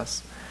transform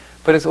us,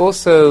 but it's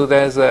also,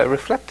 there's a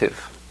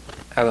reflective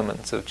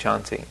element of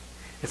chanting.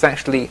 It's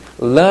actually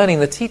learning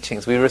the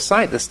teachings. We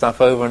recite this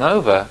stuff over and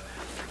over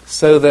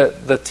so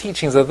that the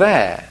teachings are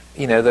there.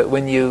 That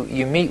when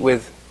you meet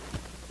with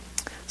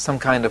some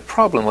kind of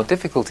problem or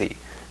difficulty,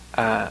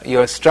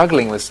 you're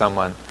struggling with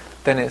someone,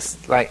 then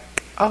it's like,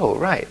 oh,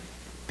 right,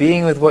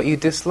 being with what you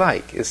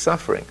dislike is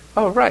suffering.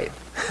 Oh, right,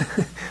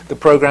 the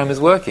program is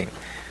working.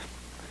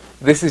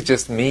 This is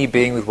just me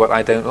being with what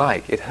I don't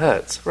like. It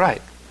hurts,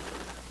 right.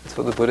 That's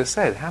what the Buddha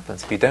said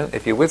happens.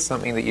 If you're with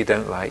something that you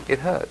don't like, it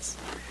hurts.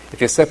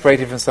 If you're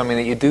separated from something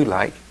that you do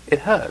like, it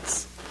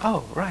hurts.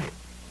 Oh, right.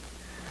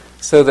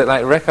 So that,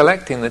 like,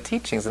 recollecting the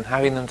teachings and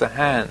having them to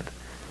hand,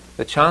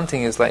 the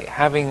chanting is like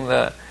having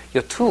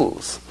your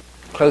tools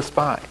close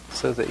by,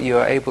 so that you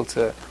are able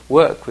to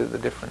work with the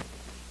different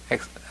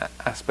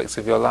aspects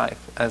of your life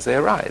as they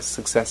arise: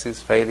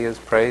 successes, failures,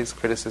 praise,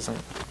 criticism,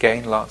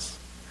 gain, loss,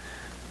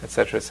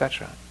 etc.,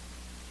 etc.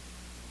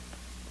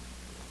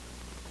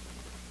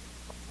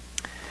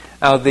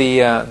 Now,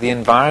 the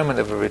environment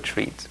of a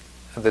retreat,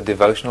 the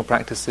devotional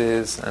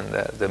practices and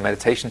the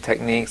meditation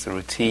techniques, the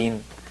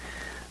routine,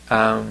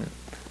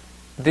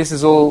 this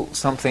is all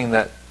something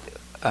that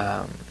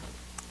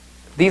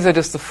these are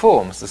just the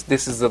forms.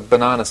 This is the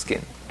banana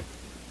skin,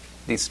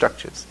 these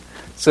structures.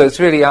 So it's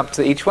really up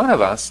to each one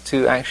of us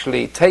to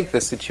actually take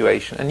this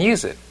situation and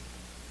use it.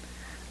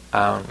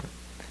 And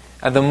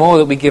the more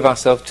that we give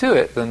ourselves to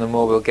it, then the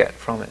more we'll get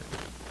from it.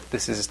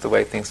 This is just the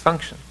way things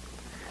function.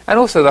 And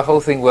also the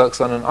whole thing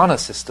works on an honor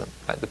system,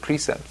 like the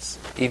precepts.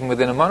 Even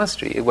within a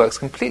monastery, it works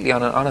completely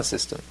on an honor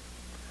system.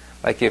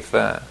 Like if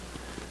Tan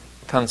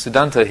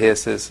Sudanto here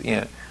says,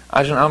 Ajahn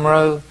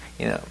Amaro,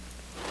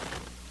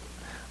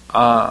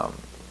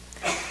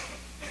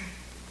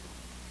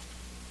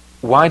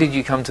 why did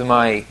you come to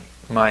my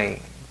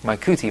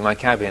kuti, my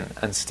cabin,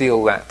 and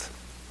steal that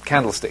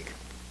candlestick?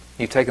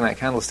 You've taken that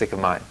candlestick of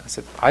mine. I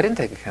said, I didn't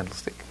take a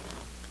candlestick.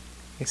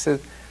 He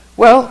said,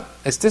 well,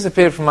 it's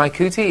disappeared from my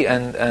kuti,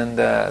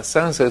 and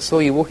so-and-so saw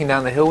you walking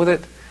down the hill with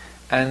it,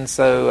 and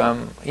so,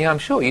 I'm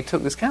sure you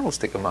took this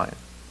candlestick of mine.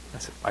 I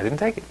said, I didn't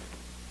take it.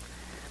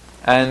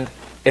 And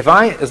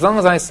as long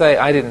as I say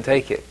I didn't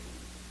take it,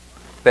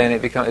 then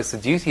it's the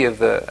duty of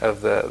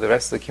the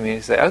rest of the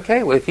community to say,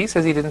 okay, well, if he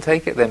says he didn't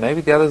take it, then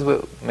maybe the others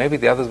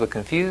were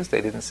confused.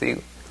 They didn't see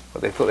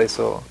what they thought they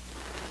saw.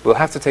 We'll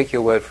have to take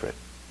your word for it.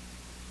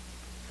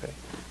 Okay.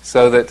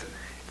 So that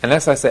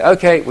unless I say,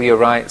 okay, well, you're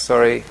right,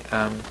 sorry,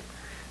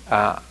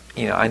 I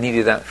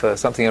needed that for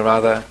something or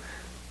other.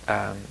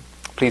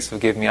 Please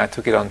forgive me. I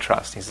took it on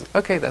trust. He says,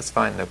 okay, that's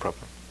fine, no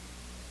problem.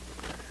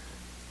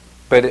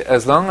 But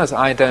as long as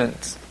I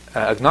don't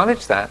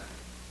acknowledge that,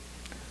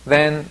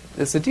 then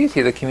it's the duty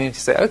of the community to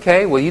say,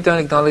 okay, well, you don't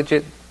acknowledge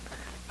it,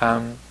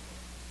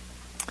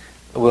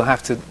 we'll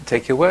have to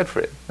take your word for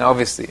it. Now,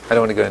 obviously, I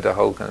don't want to go into a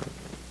whole kind of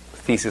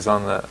thesis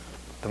on the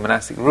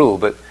monastic rule,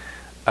 but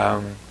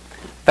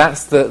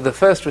that's the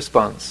first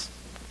response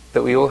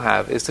that we all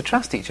have, is to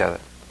trust each other.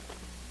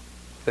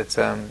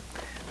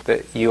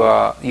 that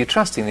you're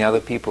trusting the other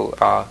people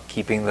are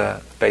keeping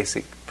the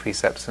basic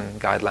precepts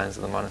and guidelines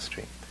of the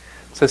monastery.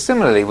 So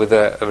similarly, with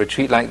a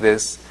retreat like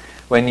this,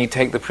 when you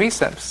take the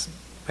precepts,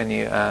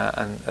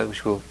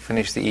 which we'll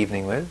finish the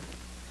evening with,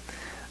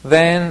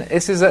 then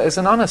it's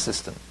an honor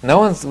system. We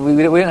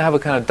don't have a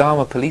kind of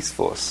Dharma police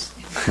force.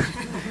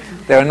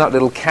 There are not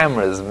little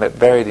cameras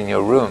buried in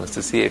your rooms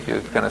to see if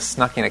you've kind of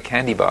snuck in a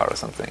candy bar or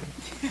something.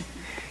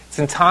 It's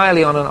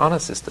entirely on an honor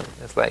system.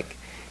 It's like,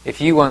 if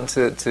you want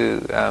to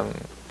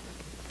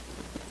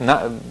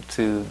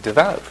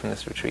develop from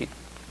this retreat,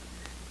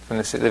 from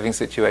this living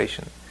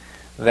situation,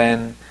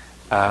 then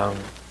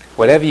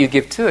whatever you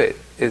give to it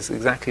is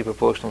exactly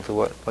proportional to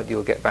what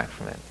you'll get back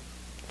from it.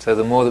 So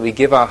the more that we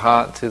give our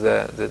heart to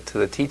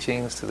the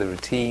teachings, to the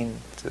routine,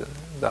 to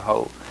the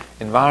whole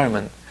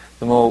environment,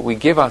 the more we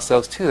give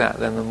ourselves to that,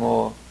 then the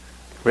more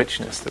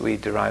richness that we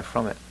derive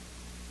from it.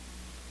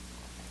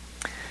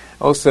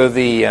 Also,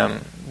 the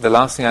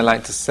last thing I'd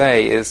like to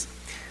say is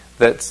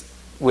that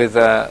with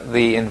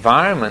the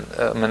environment,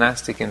 a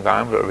monastic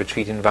environment or a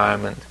retreat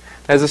environment,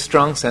 there's a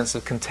strong sense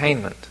of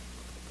containment.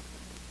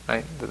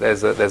 Right?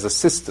 There's a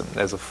system,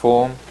 there's a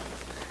form,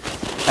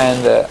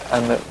 and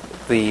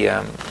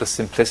the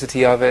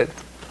simplicity of it,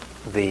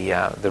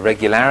 the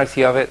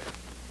regularity of it,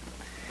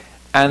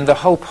 and the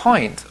whole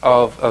point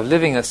of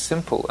living a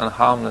simple and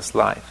harmless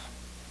life,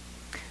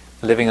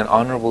 living an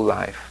honorable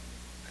life,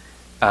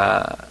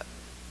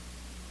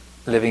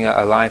 living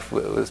a life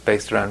that was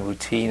based around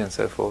routine and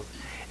so forth,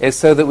 is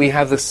so that we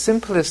have the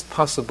simplest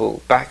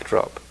possible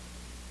backdrop.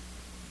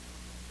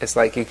 It's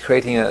like you're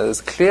creating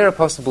as clear a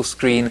possible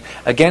screen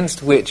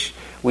against which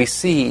we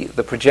see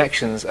the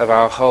projections of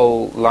our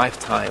whole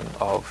lifetime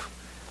of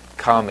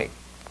karmic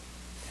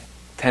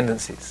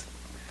tendencies.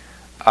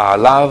 Our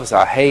loves,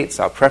 our hates,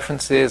 our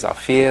preferences, our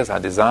fears, our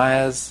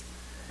desires,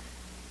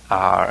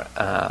 our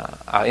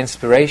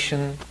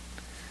inspiration,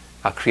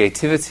 our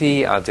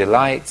creativity, our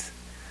delight,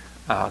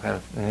 our kind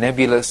of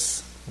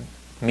nebulous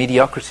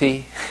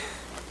mediocrity,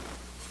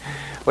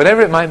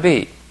 whatever it might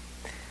be.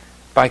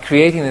 By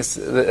creating this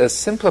as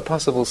simple a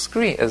possible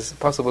screen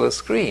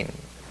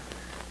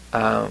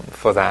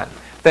for that,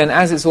 then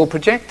as it's all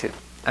projected,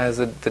 as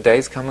the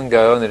days come and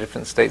go and the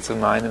different states of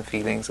mind and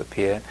feelings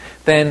appear,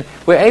 then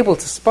we're able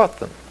to spot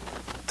them,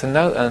 to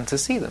know and to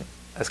see them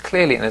as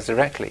clearly and as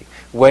directly.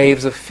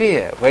 Waves of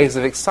fear, waves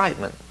of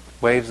excitement,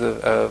 waves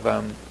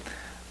of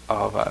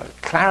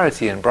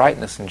clarity and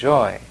brightness and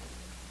joy,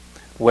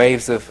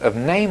 waves of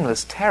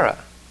nameless terror,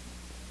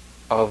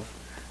 of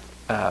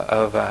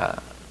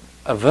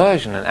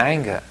aversion and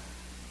anger.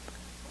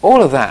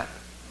 All of that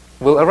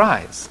will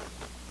arise.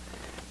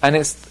 And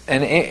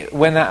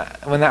when that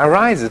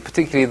arises,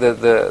 particularly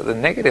the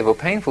negative or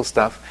painful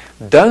stuff,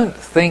 don't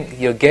think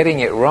you're getting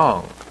it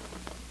wrong.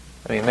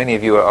 I mean, many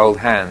of you are old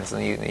hands,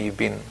 and you've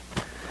been,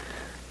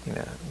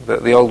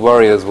 the old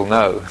warriors will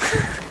know.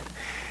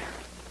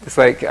 It's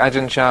like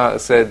Ajahn Chah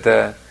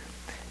said,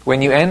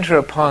 when you enter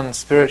upon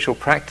spiritual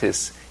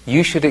practice,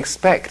 you should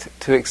expect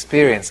to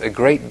experience a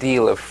great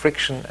deal of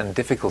friction and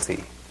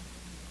difficulty.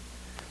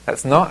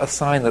 That's not a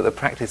sign that the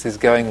practice is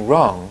going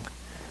wrong.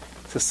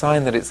 It's a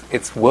sign that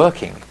it's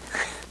working.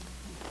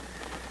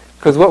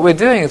 Because what we're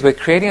doing is we're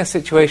creating a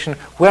situation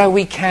where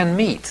we can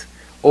meet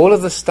all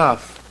of the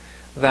stuff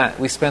that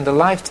we spend a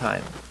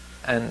lifetime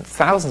and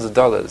thousands of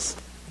dollars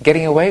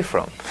getting away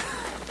from,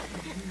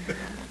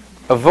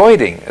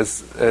 avoiding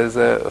as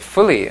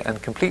fully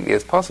and completely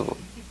as possible.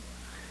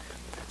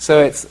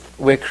 So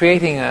we're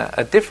creating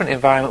a different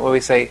environment where we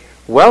say,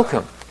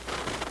 welcome,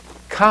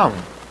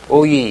 come,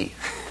 all ye.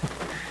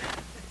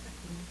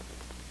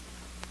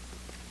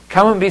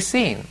 Come and be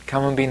seen,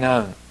 come and be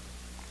known.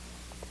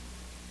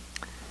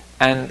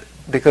 And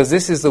because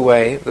this is the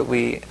way that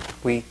we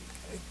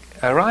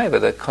arrive at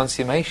the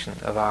consummation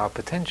of our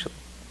potential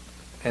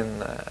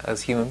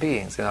as human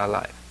beings in our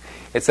life.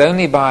 It's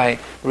only by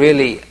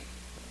really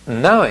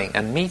knowing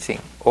and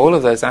meeting all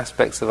of those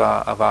aspects of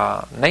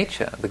our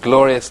nature, the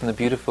glorious and the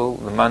beautiful,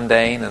 the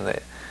mundane and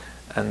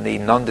the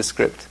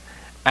nondescript,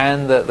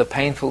 and the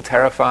painful,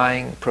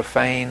 terrifying,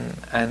 profane,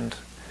 and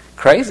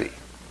crazy.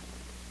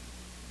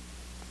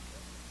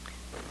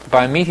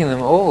 By meeting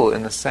them all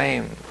in the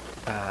same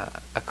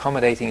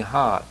accommodating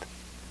heart,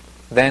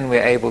 then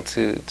we're able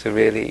to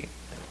really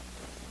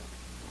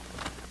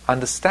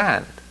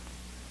understand,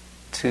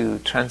 to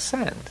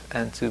transcend,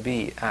 and to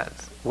be at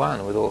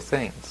one with all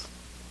things.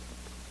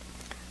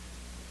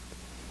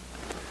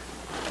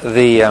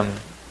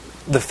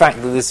 The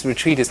fact that this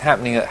retreat is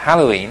happening at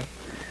Halloween,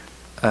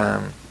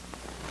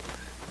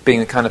 being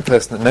the kind of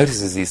person that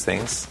notices these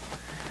things,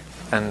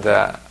 and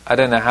I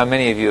don't know how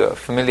many of you are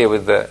familiar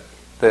with the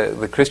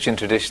Christian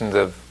traditions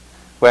of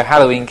where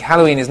Halloween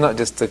is not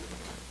just a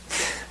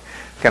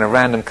kind of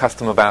random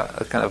custom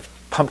about a kind of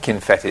pumpkin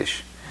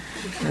fetish,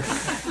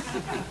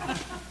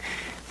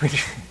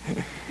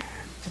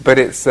 but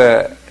it's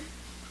the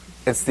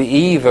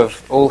eve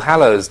of All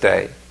Hallows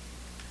Day,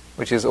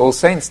 which is All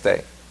Saints'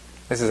 Day.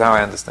 This is how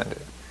I understand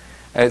it.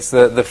 It's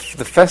the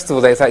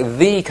festival day. It's like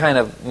the kind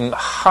of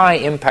high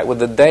impact, with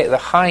the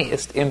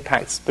highest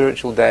impact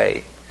spiritual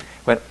day,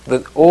 when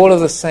all of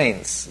the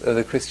saints of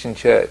the Christian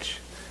Church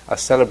are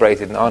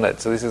celebrated and honoured.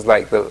 So this is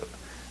like the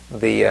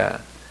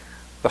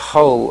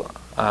whole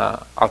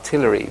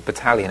artillery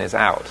battalion is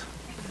out.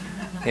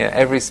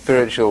 Every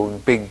spiritual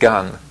big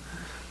gun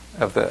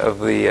of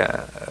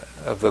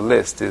the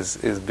list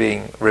is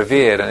being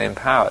revered and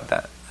empowered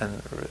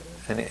and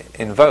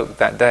invoked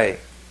that day.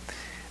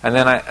 And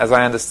then, as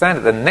I understand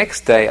it, the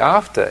next day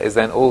after is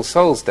then All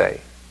Souls Day.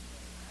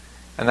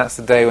 And that's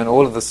the day when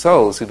all of the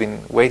souls who've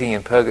been waiting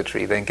in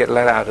purgatory then get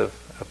let out of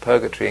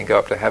purgatory and go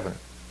up to heaven.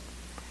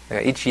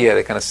 Each year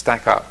they kind of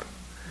stack up.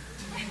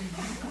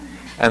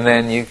 And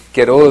then you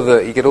get all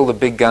the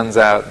big guns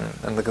out,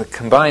 and the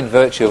combined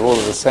virtue of all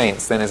of the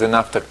saints then is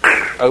enough to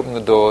open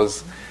the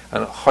doors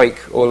and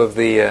hoik all of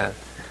the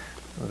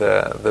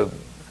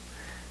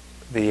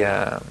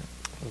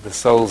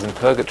souls in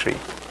purgatory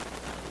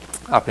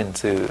up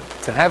into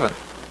heaven.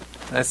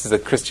 And this is a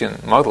Christian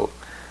model.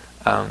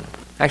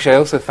 Actually, I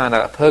also found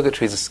out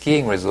purgatory is a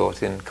skiing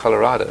resort in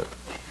Colorado.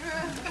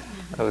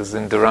 I was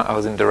in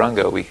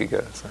Durango a week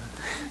ago. So.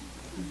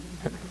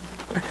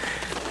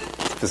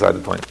 It's beside the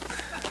point.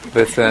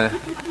 But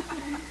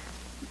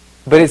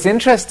it's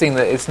interesting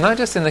that it's not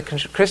just in the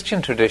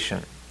Christian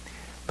tradition,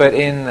 but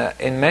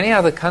in many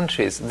other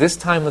countries, this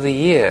time of the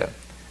year,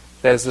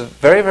 there's a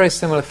very, very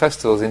similar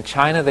festivals. In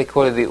China, they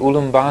call it the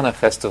Ulumbana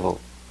Festival,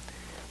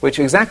 which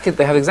they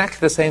have exactly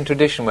the same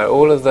tradition, where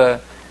all of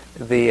the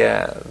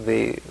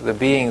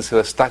beings who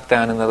are stuck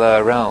down in the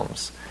lower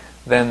realms,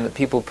 then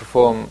people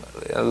perform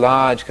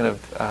large kind of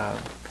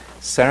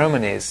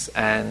ceremonies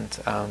and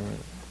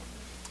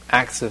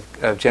acts of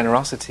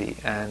generosity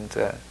and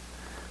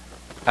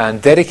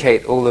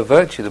dedicate all the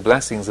virtue, the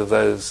blessings of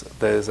those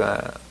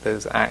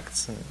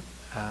acts, and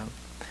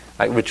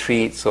like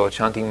retreats or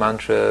chanting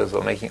mantras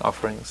or making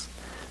offerings.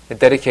 They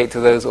dedicate to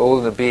those all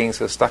the beings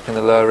who are stuck in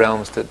the lower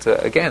realms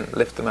to again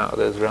lift them out of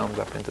those realms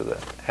up into the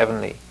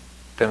heavenly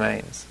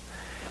domains.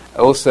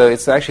 Also,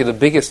 it's actually the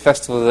biggest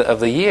festival of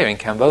the year in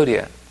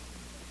Cambodia.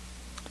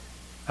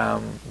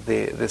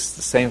 This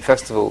same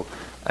festival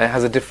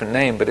has a different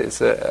name, but it's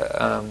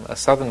a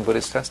southern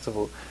Buddhist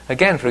festival,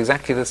 again for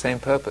exactly the same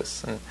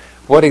purpose. And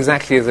what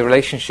exactly is the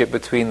relationship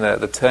between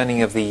the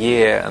turning of the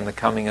year and the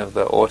coming of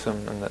the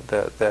autumn, and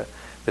the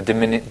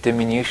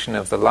diminution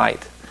of the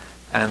light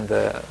and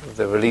the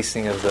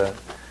releasing of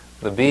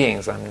the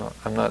beings?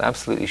 I'm not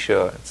absolutely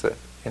sure. It's an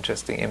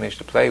interesting image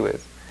to play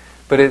with,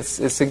 but it's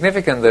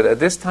significant that at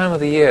this time of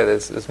the year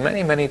there's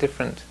many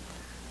different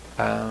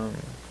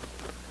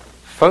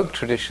folk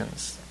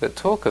traditions that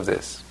talk of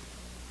this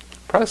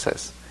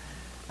process.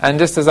 And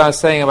just as I was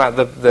saying about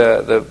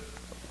the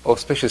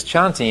auspicious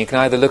chanting, you can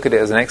either look at it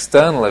as an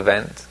external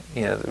event,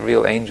 the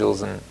real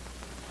angels and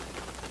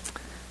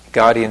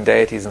guardian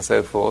deities and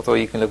so forth, or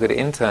you can look at it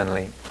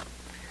internally.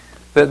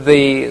 That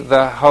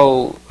the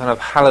whole kind of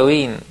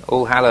Halloween,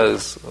 All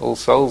Hallows, All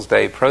Souls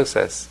Day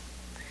process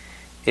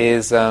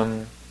is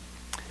to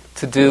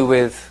do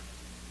with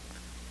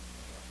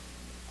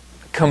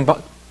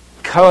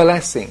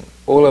coalescing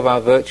all of our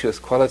virtuous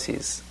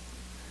qualities.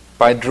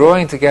 By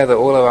drawing together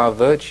all of our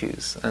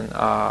virtues and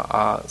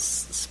our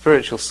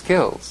spiritual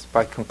skills,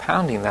 by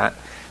compounding that,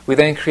 we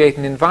then create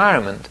an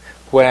environment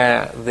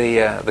where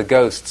the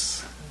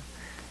ghosts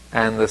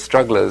and the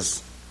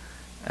strugglers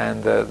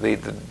and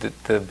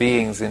the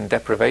beings in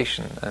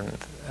deprivation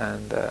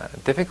and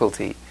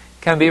difficulty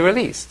can be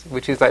released,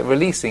 which is like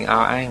releasing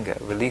our anger,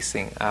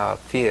 releasing our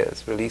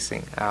fears,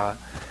 releasing our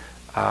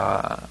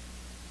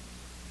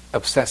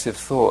obsessive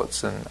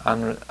thoughts and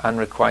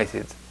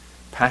unrequited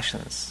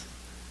passions.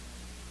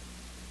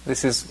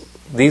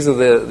 These are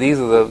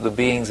the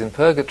beings in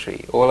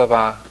purgatory. All of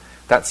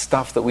that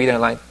stuff that we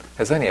don't like.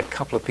 There's only a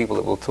couple of people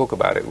that we'll talk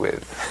about it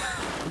with.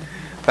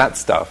 That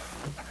stuff,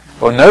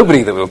 or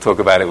nobody that we'll talk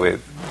about it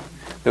with,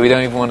 that we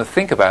don't even want to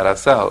think about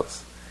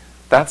ourselves.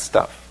 That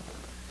stuff.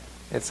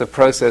 It's a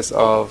process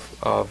of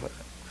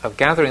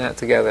gathering that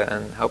together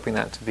and helping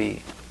that to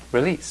be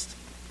released.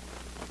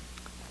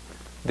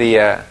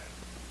 The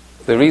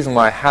reason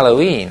why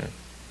Halloween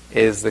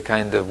is the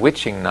kind of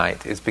witching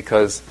night is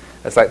because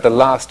it's like the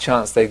last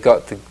chance they've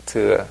got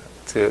to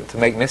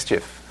make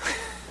mischief.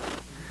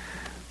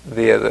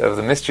 Of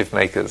the mischief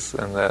makers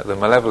and the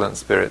malevolent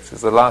spirits, is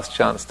the last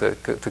chance to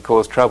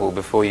cause trouble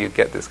before you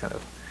get this kind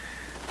of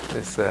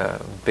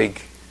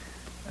big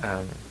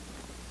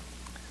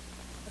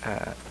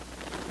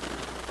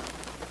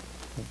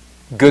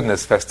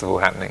goodness festival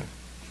happening.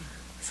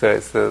 So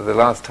it's the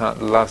last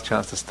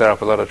chance to stir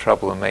up a lot of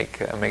trouble and make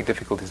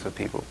difficulties for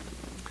people.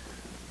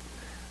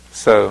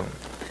 So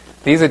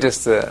these are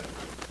just the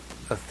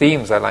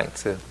themes I like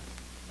to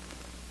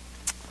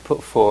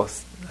put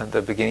forth at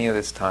the beginning of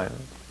this time.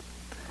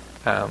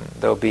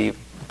 There'll be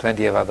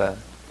plenty of other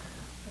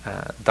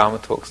Dharma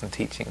talks and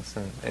teachings,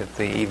 and if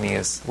the evening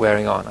is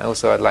wearing on.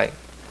 I'd like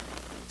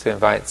to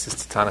invite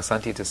Sister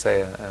Tanasanti to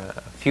say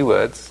a few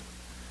words.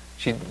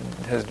 She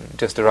has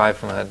just arrived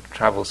from her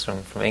travels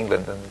from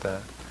England, and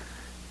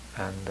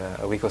And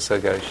a week or so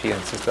ago, she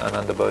and Sister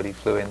Ananda Bodhi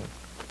flew in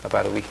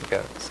about a week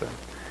ago. So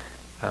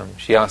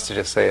she asked to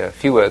just say a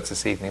few words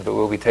this evening, but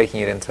we'll be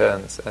taking it in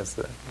turns as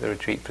the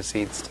retreat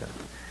proceeds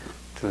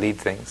to lead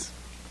things.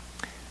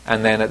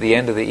 And then at the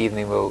end of the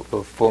evening, we'll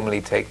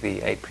formally take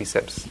the 8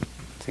 precepts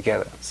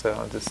together. So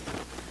I'll just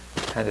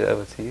hand it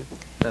over to you.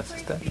 No,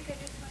 Sister?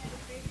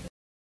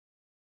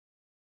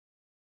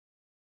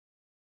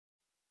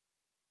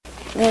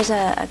 There's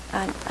a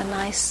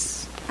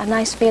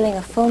nice feeling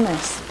of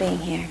fullness being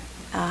here.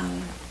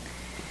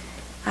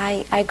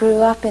 I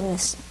grew up in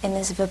this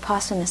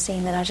Vipassana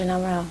scene that Ajahn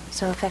Amaro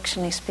so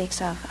affectionately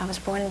speaks of. I was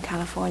born in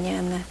California,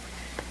 and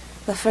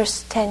the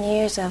first 10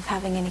 years of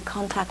having any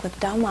contact with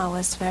Dhamma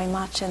was very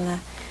much in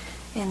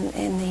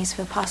these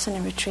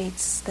Vipassana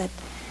retreats that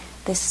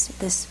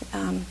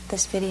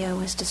this video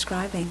was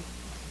describing.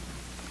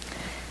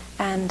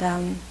 And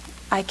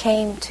I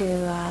came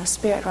to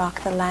Spirit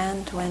Rock, the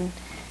land, when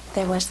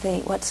there was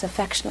what's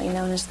affectionately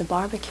known as the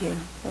barbecue,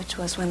 which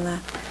was when the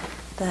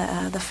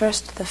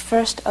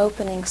first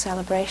opening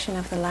celebration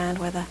of the land,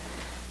 where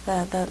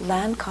the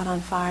land caught on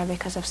fire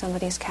because of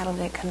somebody's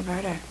catalytic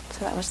converter.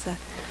 So that was the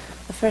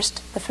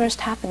first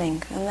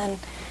happening. And then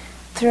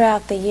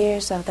throughout the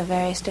years of the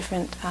various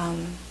different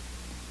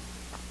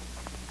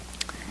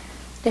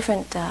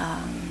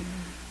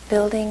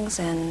buildings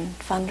and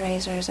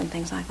fundraisers and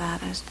things like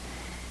that, I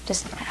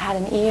just had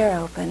an ear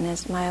open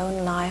as my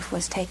own life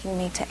was taking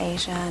me to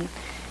Asia and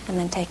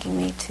then taking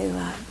me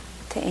to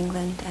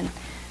England, and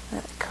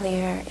a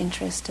clear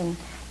interest in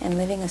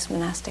living this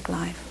monastic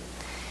life.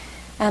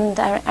 And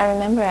I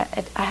remember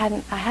I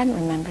hadn't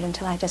remembered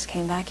until I just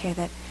came back here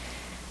that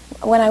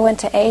when I went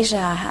to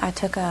Asia, I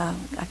took a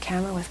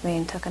camera with me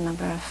and took a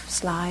number of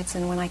slides,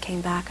 and when I came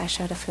back I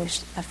showed a few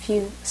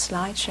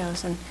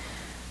slideshows. And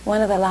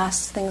one of the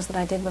last things that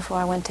I did before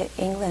I went to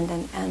England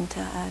and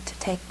to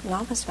take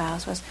novice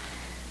vows was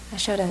I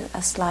showed a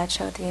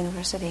slideshow at the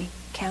university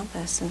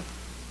campus and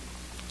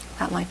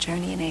about my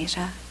journey in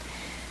Asia.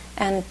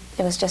 And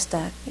it was just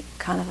a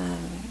kind of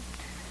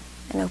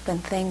an open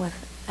thing with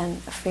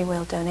free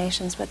will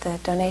donations, but the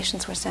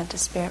donations were sent to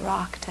Spirit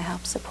Rock to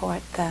help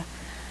support the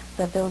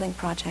building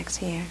projects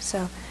here.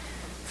 So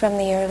from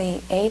the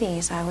early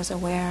 80s I was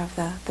aware of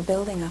the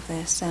building of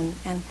this and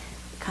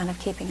kind of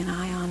keeping an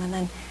eye on. And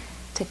then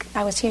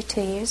I was here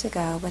 2 years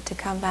ago, but to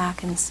come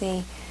back and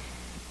see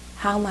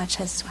how much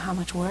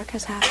work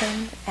has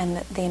happened and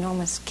the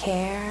enormous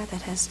care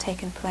that has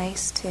taken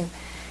place to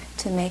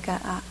make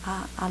a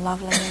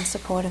lovely and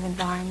supportive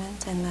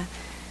environment, and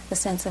the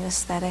sense of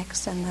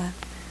aesthetics and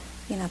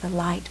the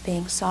light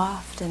being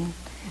soft and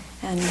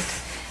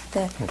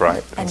the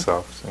bright and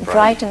soft and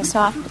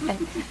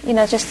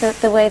just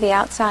the way the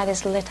outside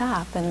is lit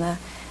up and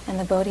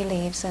the Bodhi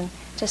leaves and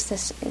just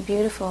this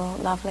beautiful,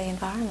 lovely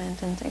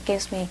environment. And it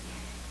gives me,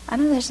 I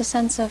don't know, there's a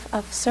sense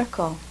of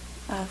circle,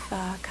 of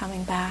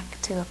coming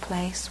back to a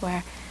place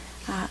where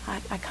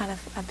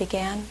I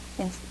began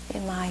in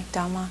my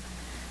Dhamma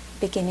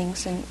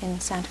beginnings in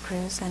Santa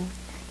Cruz, and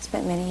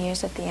spent many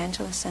years at the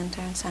Angelus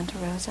Center in Santa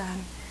Rosa.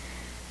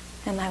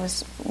 And I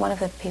was one of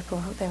the people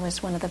there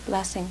was one of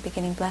the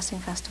beginning blessing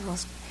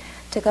festivals,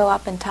 to go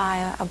up and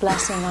tie a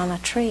blessing on a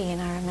tree. And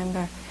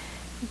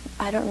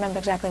I don't remember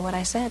exactly what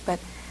I said, but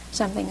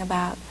something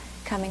about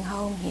coming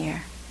home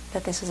here,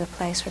 that this is a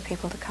place for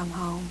people to come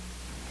home.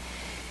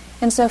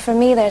 And so for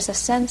me there's a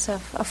sense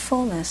of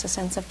fullness, a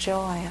sense of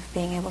joy of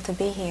being able to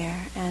be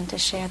here and to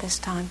share this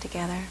time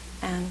together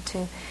and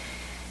to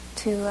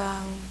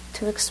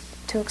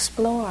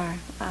explore.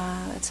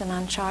 It's an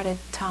uncharted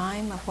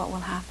time of what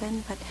will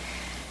happen, but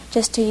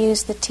just to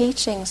use the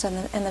teachings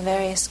and the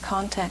various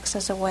contexts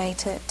as a way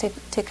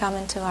to come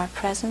into our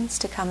presence,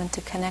 to come into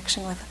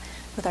connection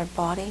with our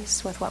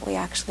bodies, with what we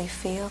actually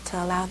feel,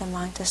 to allow the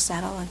mind to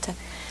settle and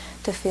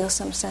to feel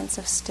some sense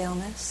of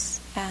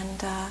stillness. And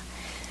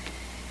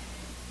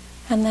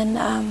then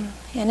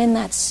in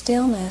that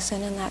stillness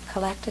and in that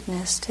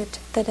collectedness,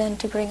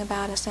 to bring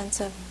about a sense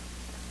of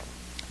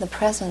the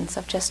presence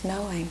of just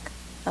knowing,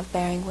 of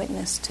bearing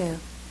witness to,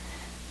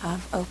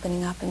 of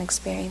opening up and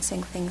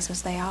experiencing things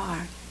as they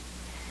are.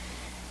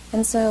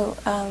 And so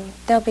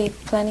there'll be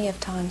plenty of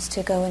times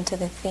to go into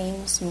the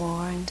themes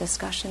more and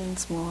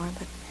discussions more,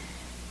 but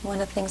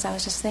one of the things I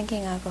was just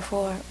thinking of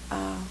before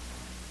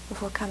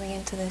coming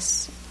into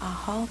this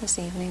hall this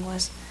evening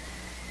was,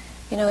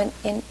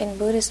 in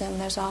Buddhism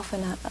there's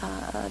often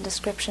a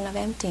description of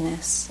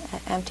emptiness.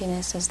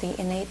 Emptiness is the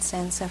innate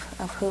sense of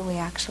who we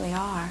actually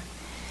are.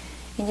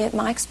 And yet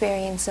my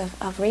experience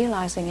of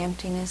realizing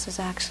emptiness is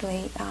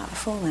actually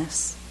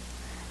fullness,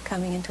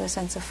 coming into a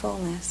sense of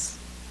fullness,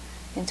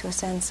 into a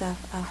sense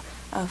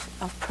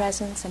of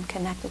presence and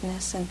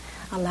connectedness, and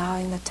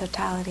allowing the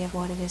totality of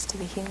what it is to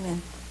be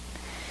human.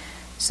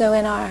 So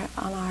on our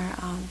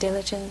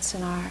diligence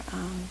and our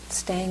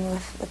staying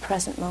with the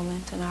present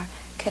moment and our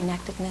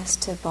connectedness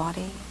to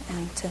body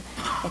and to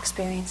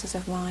experiences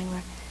of mind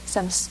where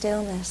some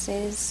stillness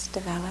is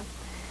developed,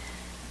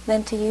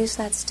 then to use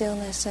that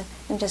stillness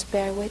and just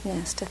bear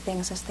witness to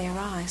things as they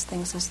arise,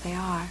 things as they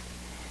are.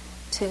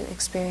 to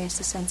experience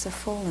the sense of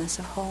fullness,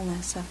 of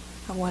wholeness, of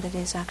what it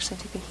is actually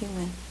to be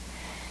human.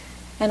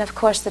 And of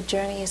course the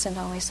journey isn't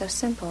always so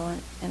simple,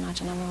 and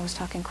Ajahn Amaro was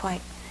talking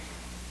quite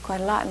a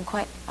lot, and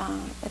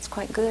it's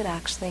quite good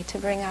actually to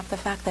bring up the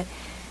fact that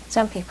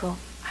some people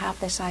have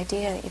this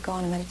idea that you go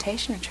on a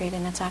meditation retreat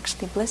and it's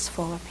actually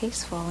blissful or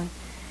peaceful, and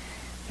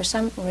for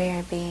some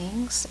rare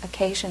beings,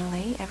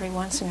 occasionally, every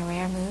once in a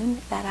rare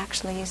moon, that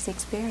actually is the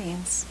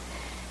experience.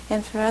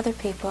 And for other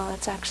people,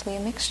 it's actually a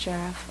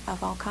mixture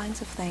of all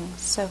kinds of things.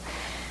 So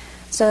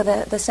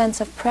the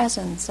sense of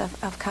presence,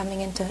 of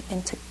coming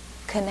into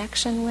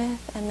connection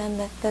with, and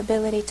then the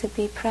ability to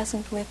be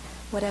present with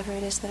whatever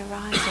it is that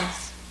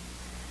arises.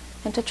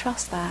 And to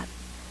trust that.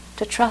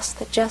 To trust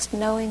that just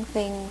knowing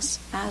things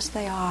as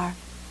they are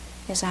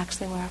is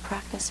actually where our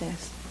practice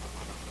is.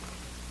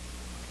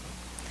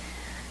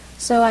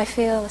 So I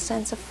feel a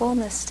sense of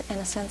fullness and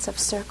a sense of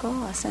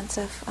circle, a sense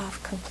of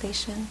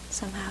completion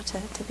somehow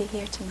to be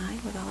here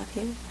tonight with all of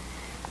you.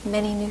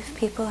 Many new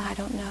people I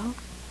don't know,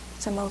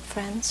 some old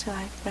friends who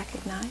I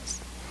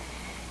recognize.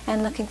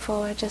 And looking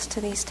forward just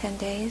to these 10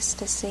 days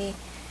to see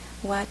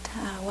what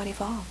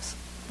evolves,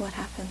 what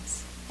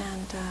happens,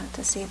 and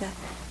to see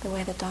the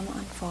way the Dhamma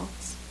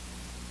unfolds.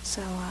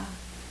 So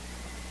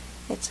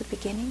it's a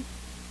beginning,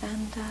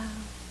 and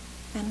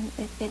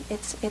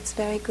it's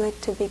very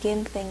good to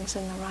begin things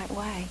in the right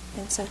way.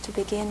 And so to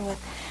begin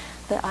with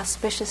the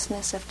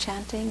auspiciousness of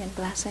chanting and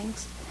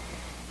blessings,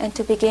 and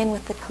to begin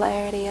with the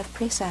clarity of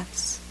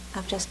precepts,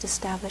 of just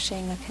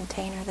establishing a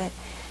container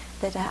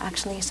that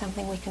actually is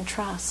something we can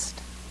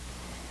trust.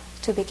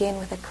 To begin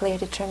with a clear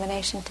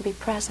determination to be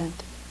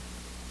present,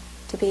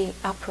 to be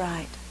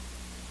upright,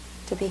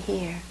 to be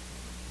here.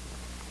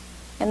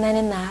 And then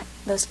in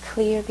those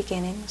clear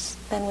beginnings,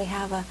 then we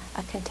have a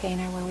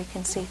container where we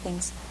can see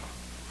things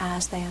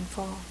as they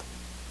unfold.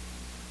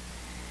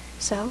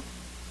 So,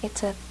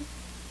 it's a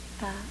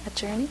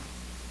journey.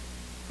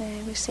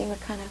 We've seen what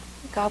kind of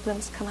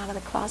goblins come out of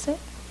the closet,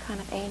 kind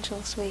of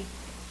angels we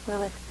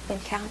will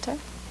encounter,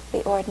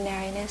 the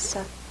ordinariness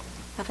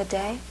of a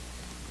day,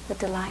 the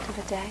delight of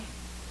a day,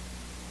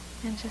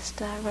 and just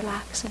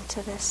relax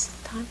into this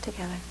time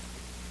together.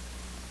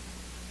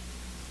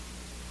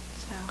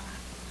 So